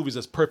one of those movies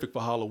that's perfect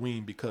for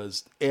Halloween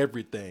because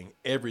everything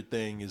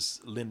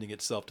is lending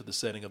itself to the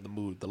setting of the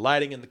mood. The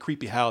lighting and the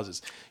creepy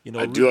houses.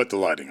 I do like the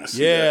lighting. I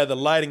see that. The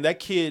lighting. That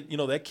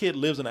kid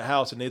lives in a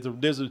house, and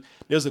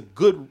there's a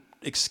good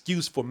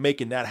excuse for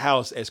making that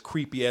house as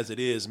creepy as it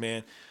is,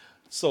 man.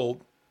 So,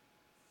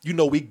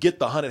 we get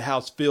the haunted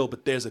house feel,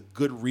 but there's a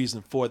good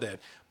reason for that.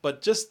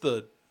 But just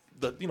the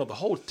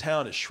whole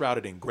town is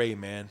shrouded in gray,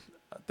 man.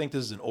 I think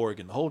this is in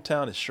Oregon. The whole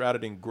town is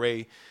shrouded in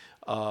gray.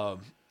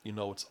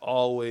 It's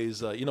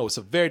always, it's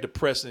a very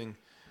depressing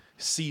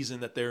season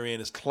that they're in.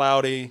 It's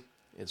cloudy.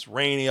 It's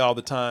rainy all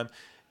the time.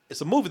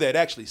 It's a movie that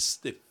actually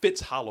it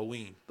fits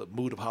Halloween, the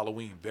mood of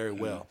Halloween, very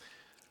well.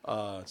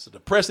 It's a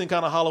depressing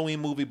kind of Halloween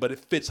movie, but it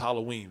fits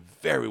Halloween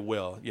very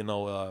well,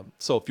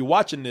 So if you're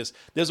watching this,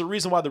 there's a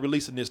reason why they're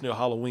releasing this near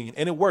Halloween,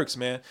 and it works,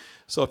 man.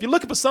 So if you're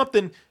looking for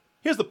something,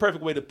 here's the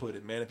perfect way to put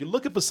it, man. If you're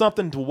looking for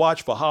something to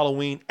watch for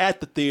Halloween at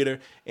the theater,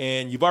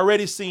 and you've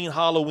already seen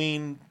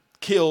Halloween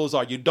Kills,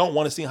 or you don't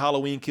want to see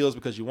Halloween Kills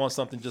because you want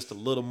something just a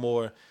little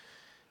more,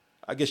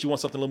 I guess you want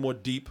something a little more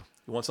deep.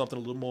 You want something a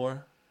little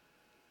more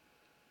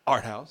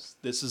art house.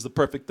 This is the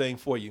perfect thing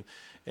for you.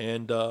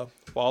 And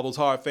for all those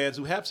horror fans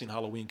who have seen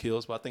Halloween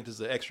Kills, but I think this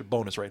is an extra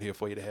bonus right here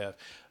for you to have.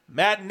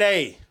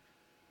 Matinee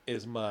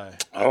is my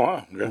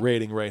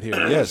rating right here.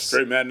 Yes.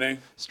 Straight matinee?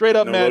 Straight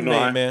up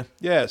matinee, man.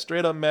 Yeah,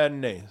 straight up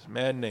matinee.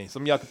 Matinee.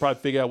 Some of y'all can probably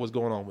figure out what's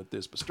going on with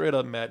this, but straight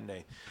up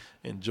matinee.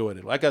 Enjoyed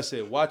it. Like I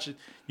said, watch it.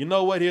 You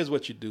know what? Here's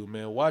what you do,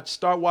 man.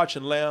 Start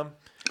watching Lamb.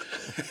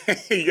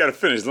 You got to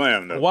finish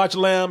Lamb, though. Watch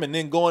Lamb and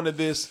then go into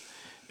this,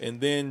 and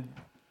then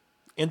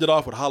end it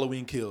off with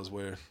Halloween Kills,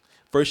 where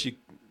first you're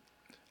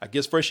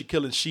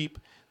killing sheep,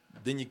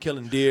 then you're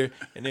killing deer,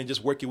 and then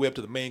just work your way up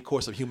to the main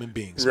course of human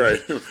beings. Right.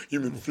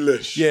 Human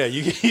flesh. Yeah,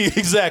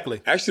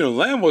 exactly. Actually,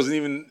 Lamb wasn't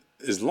even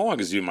as long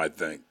as you might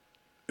think.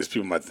 as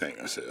people might think.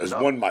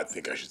 One might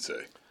think, I should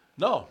say.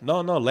 No.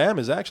 Lamb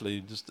is actually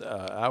just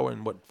an hour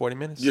and 40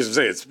 minutes? Yes, I'm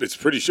saying it's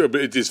pretty short,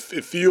 but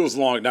it feels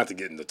long. Not to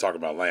get into talking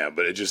about Lamb,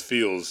 but it just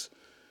feels,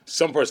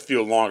 some parts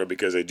feel longer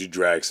because they do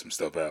drag some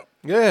stuff out.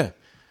 Yeah.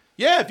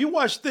 If you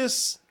watch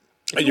this.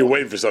 And you're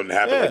waiting for something to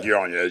happen, like you're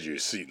on the edge of your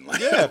seat.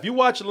 Yeah, if you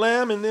watch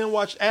Lamb and then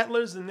watch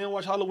Antlers and then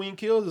watch Halloween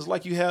Kills, it's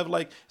like you have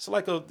it's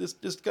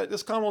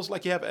almost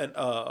like you have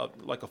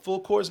like a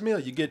full course meal.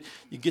 You get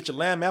your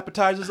lamb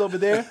appetizers over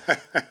there,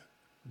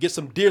 get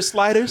some deer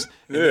sliders,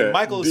 and then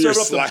Michael Myers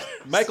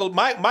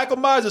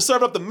is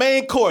serving up the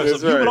main course of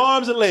human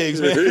arms and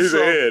legs, man. He's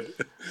ahead.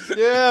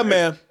 Yeah,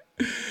 man.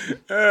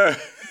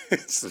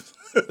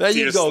 There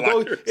you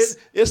go.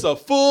 It's a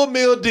full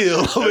meal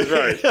deal. That's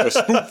right. A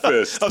spook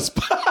fest.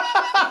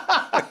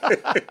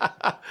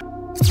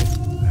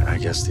 I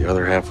guess the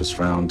other half was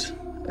found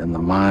in the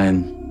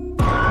mine.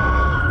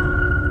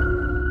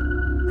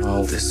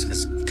 Oh, this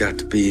has got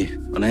to be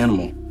an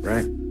animal,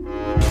 right?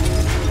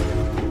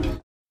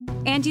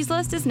 Angie's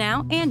List is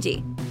now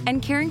Angie,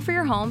 and caring for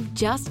your home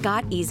just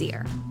got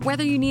easier.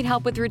 Whether you need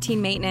help with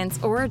routine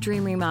maintenance or a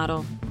dream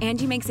remodel,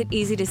 Angie makes it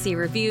easy to see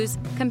reviews,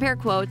 compare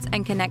quotes,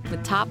 and connect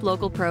with top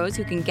local pros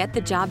who can get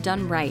the job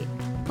done right.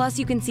 Plus,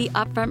 you can see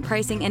upfront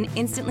pricing and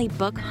instantly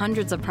book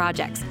hundreds of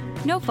projects.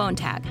 No phone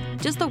tag,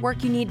 just the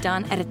work you need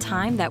done at a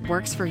time that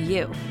works for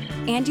you.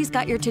 Angie's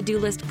got your to-do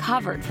list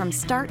covered from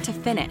start to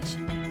finish.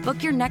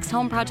 Book your next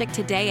home project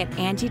today at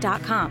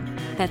Angie.com.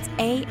 That's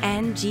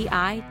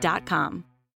ANGI.com.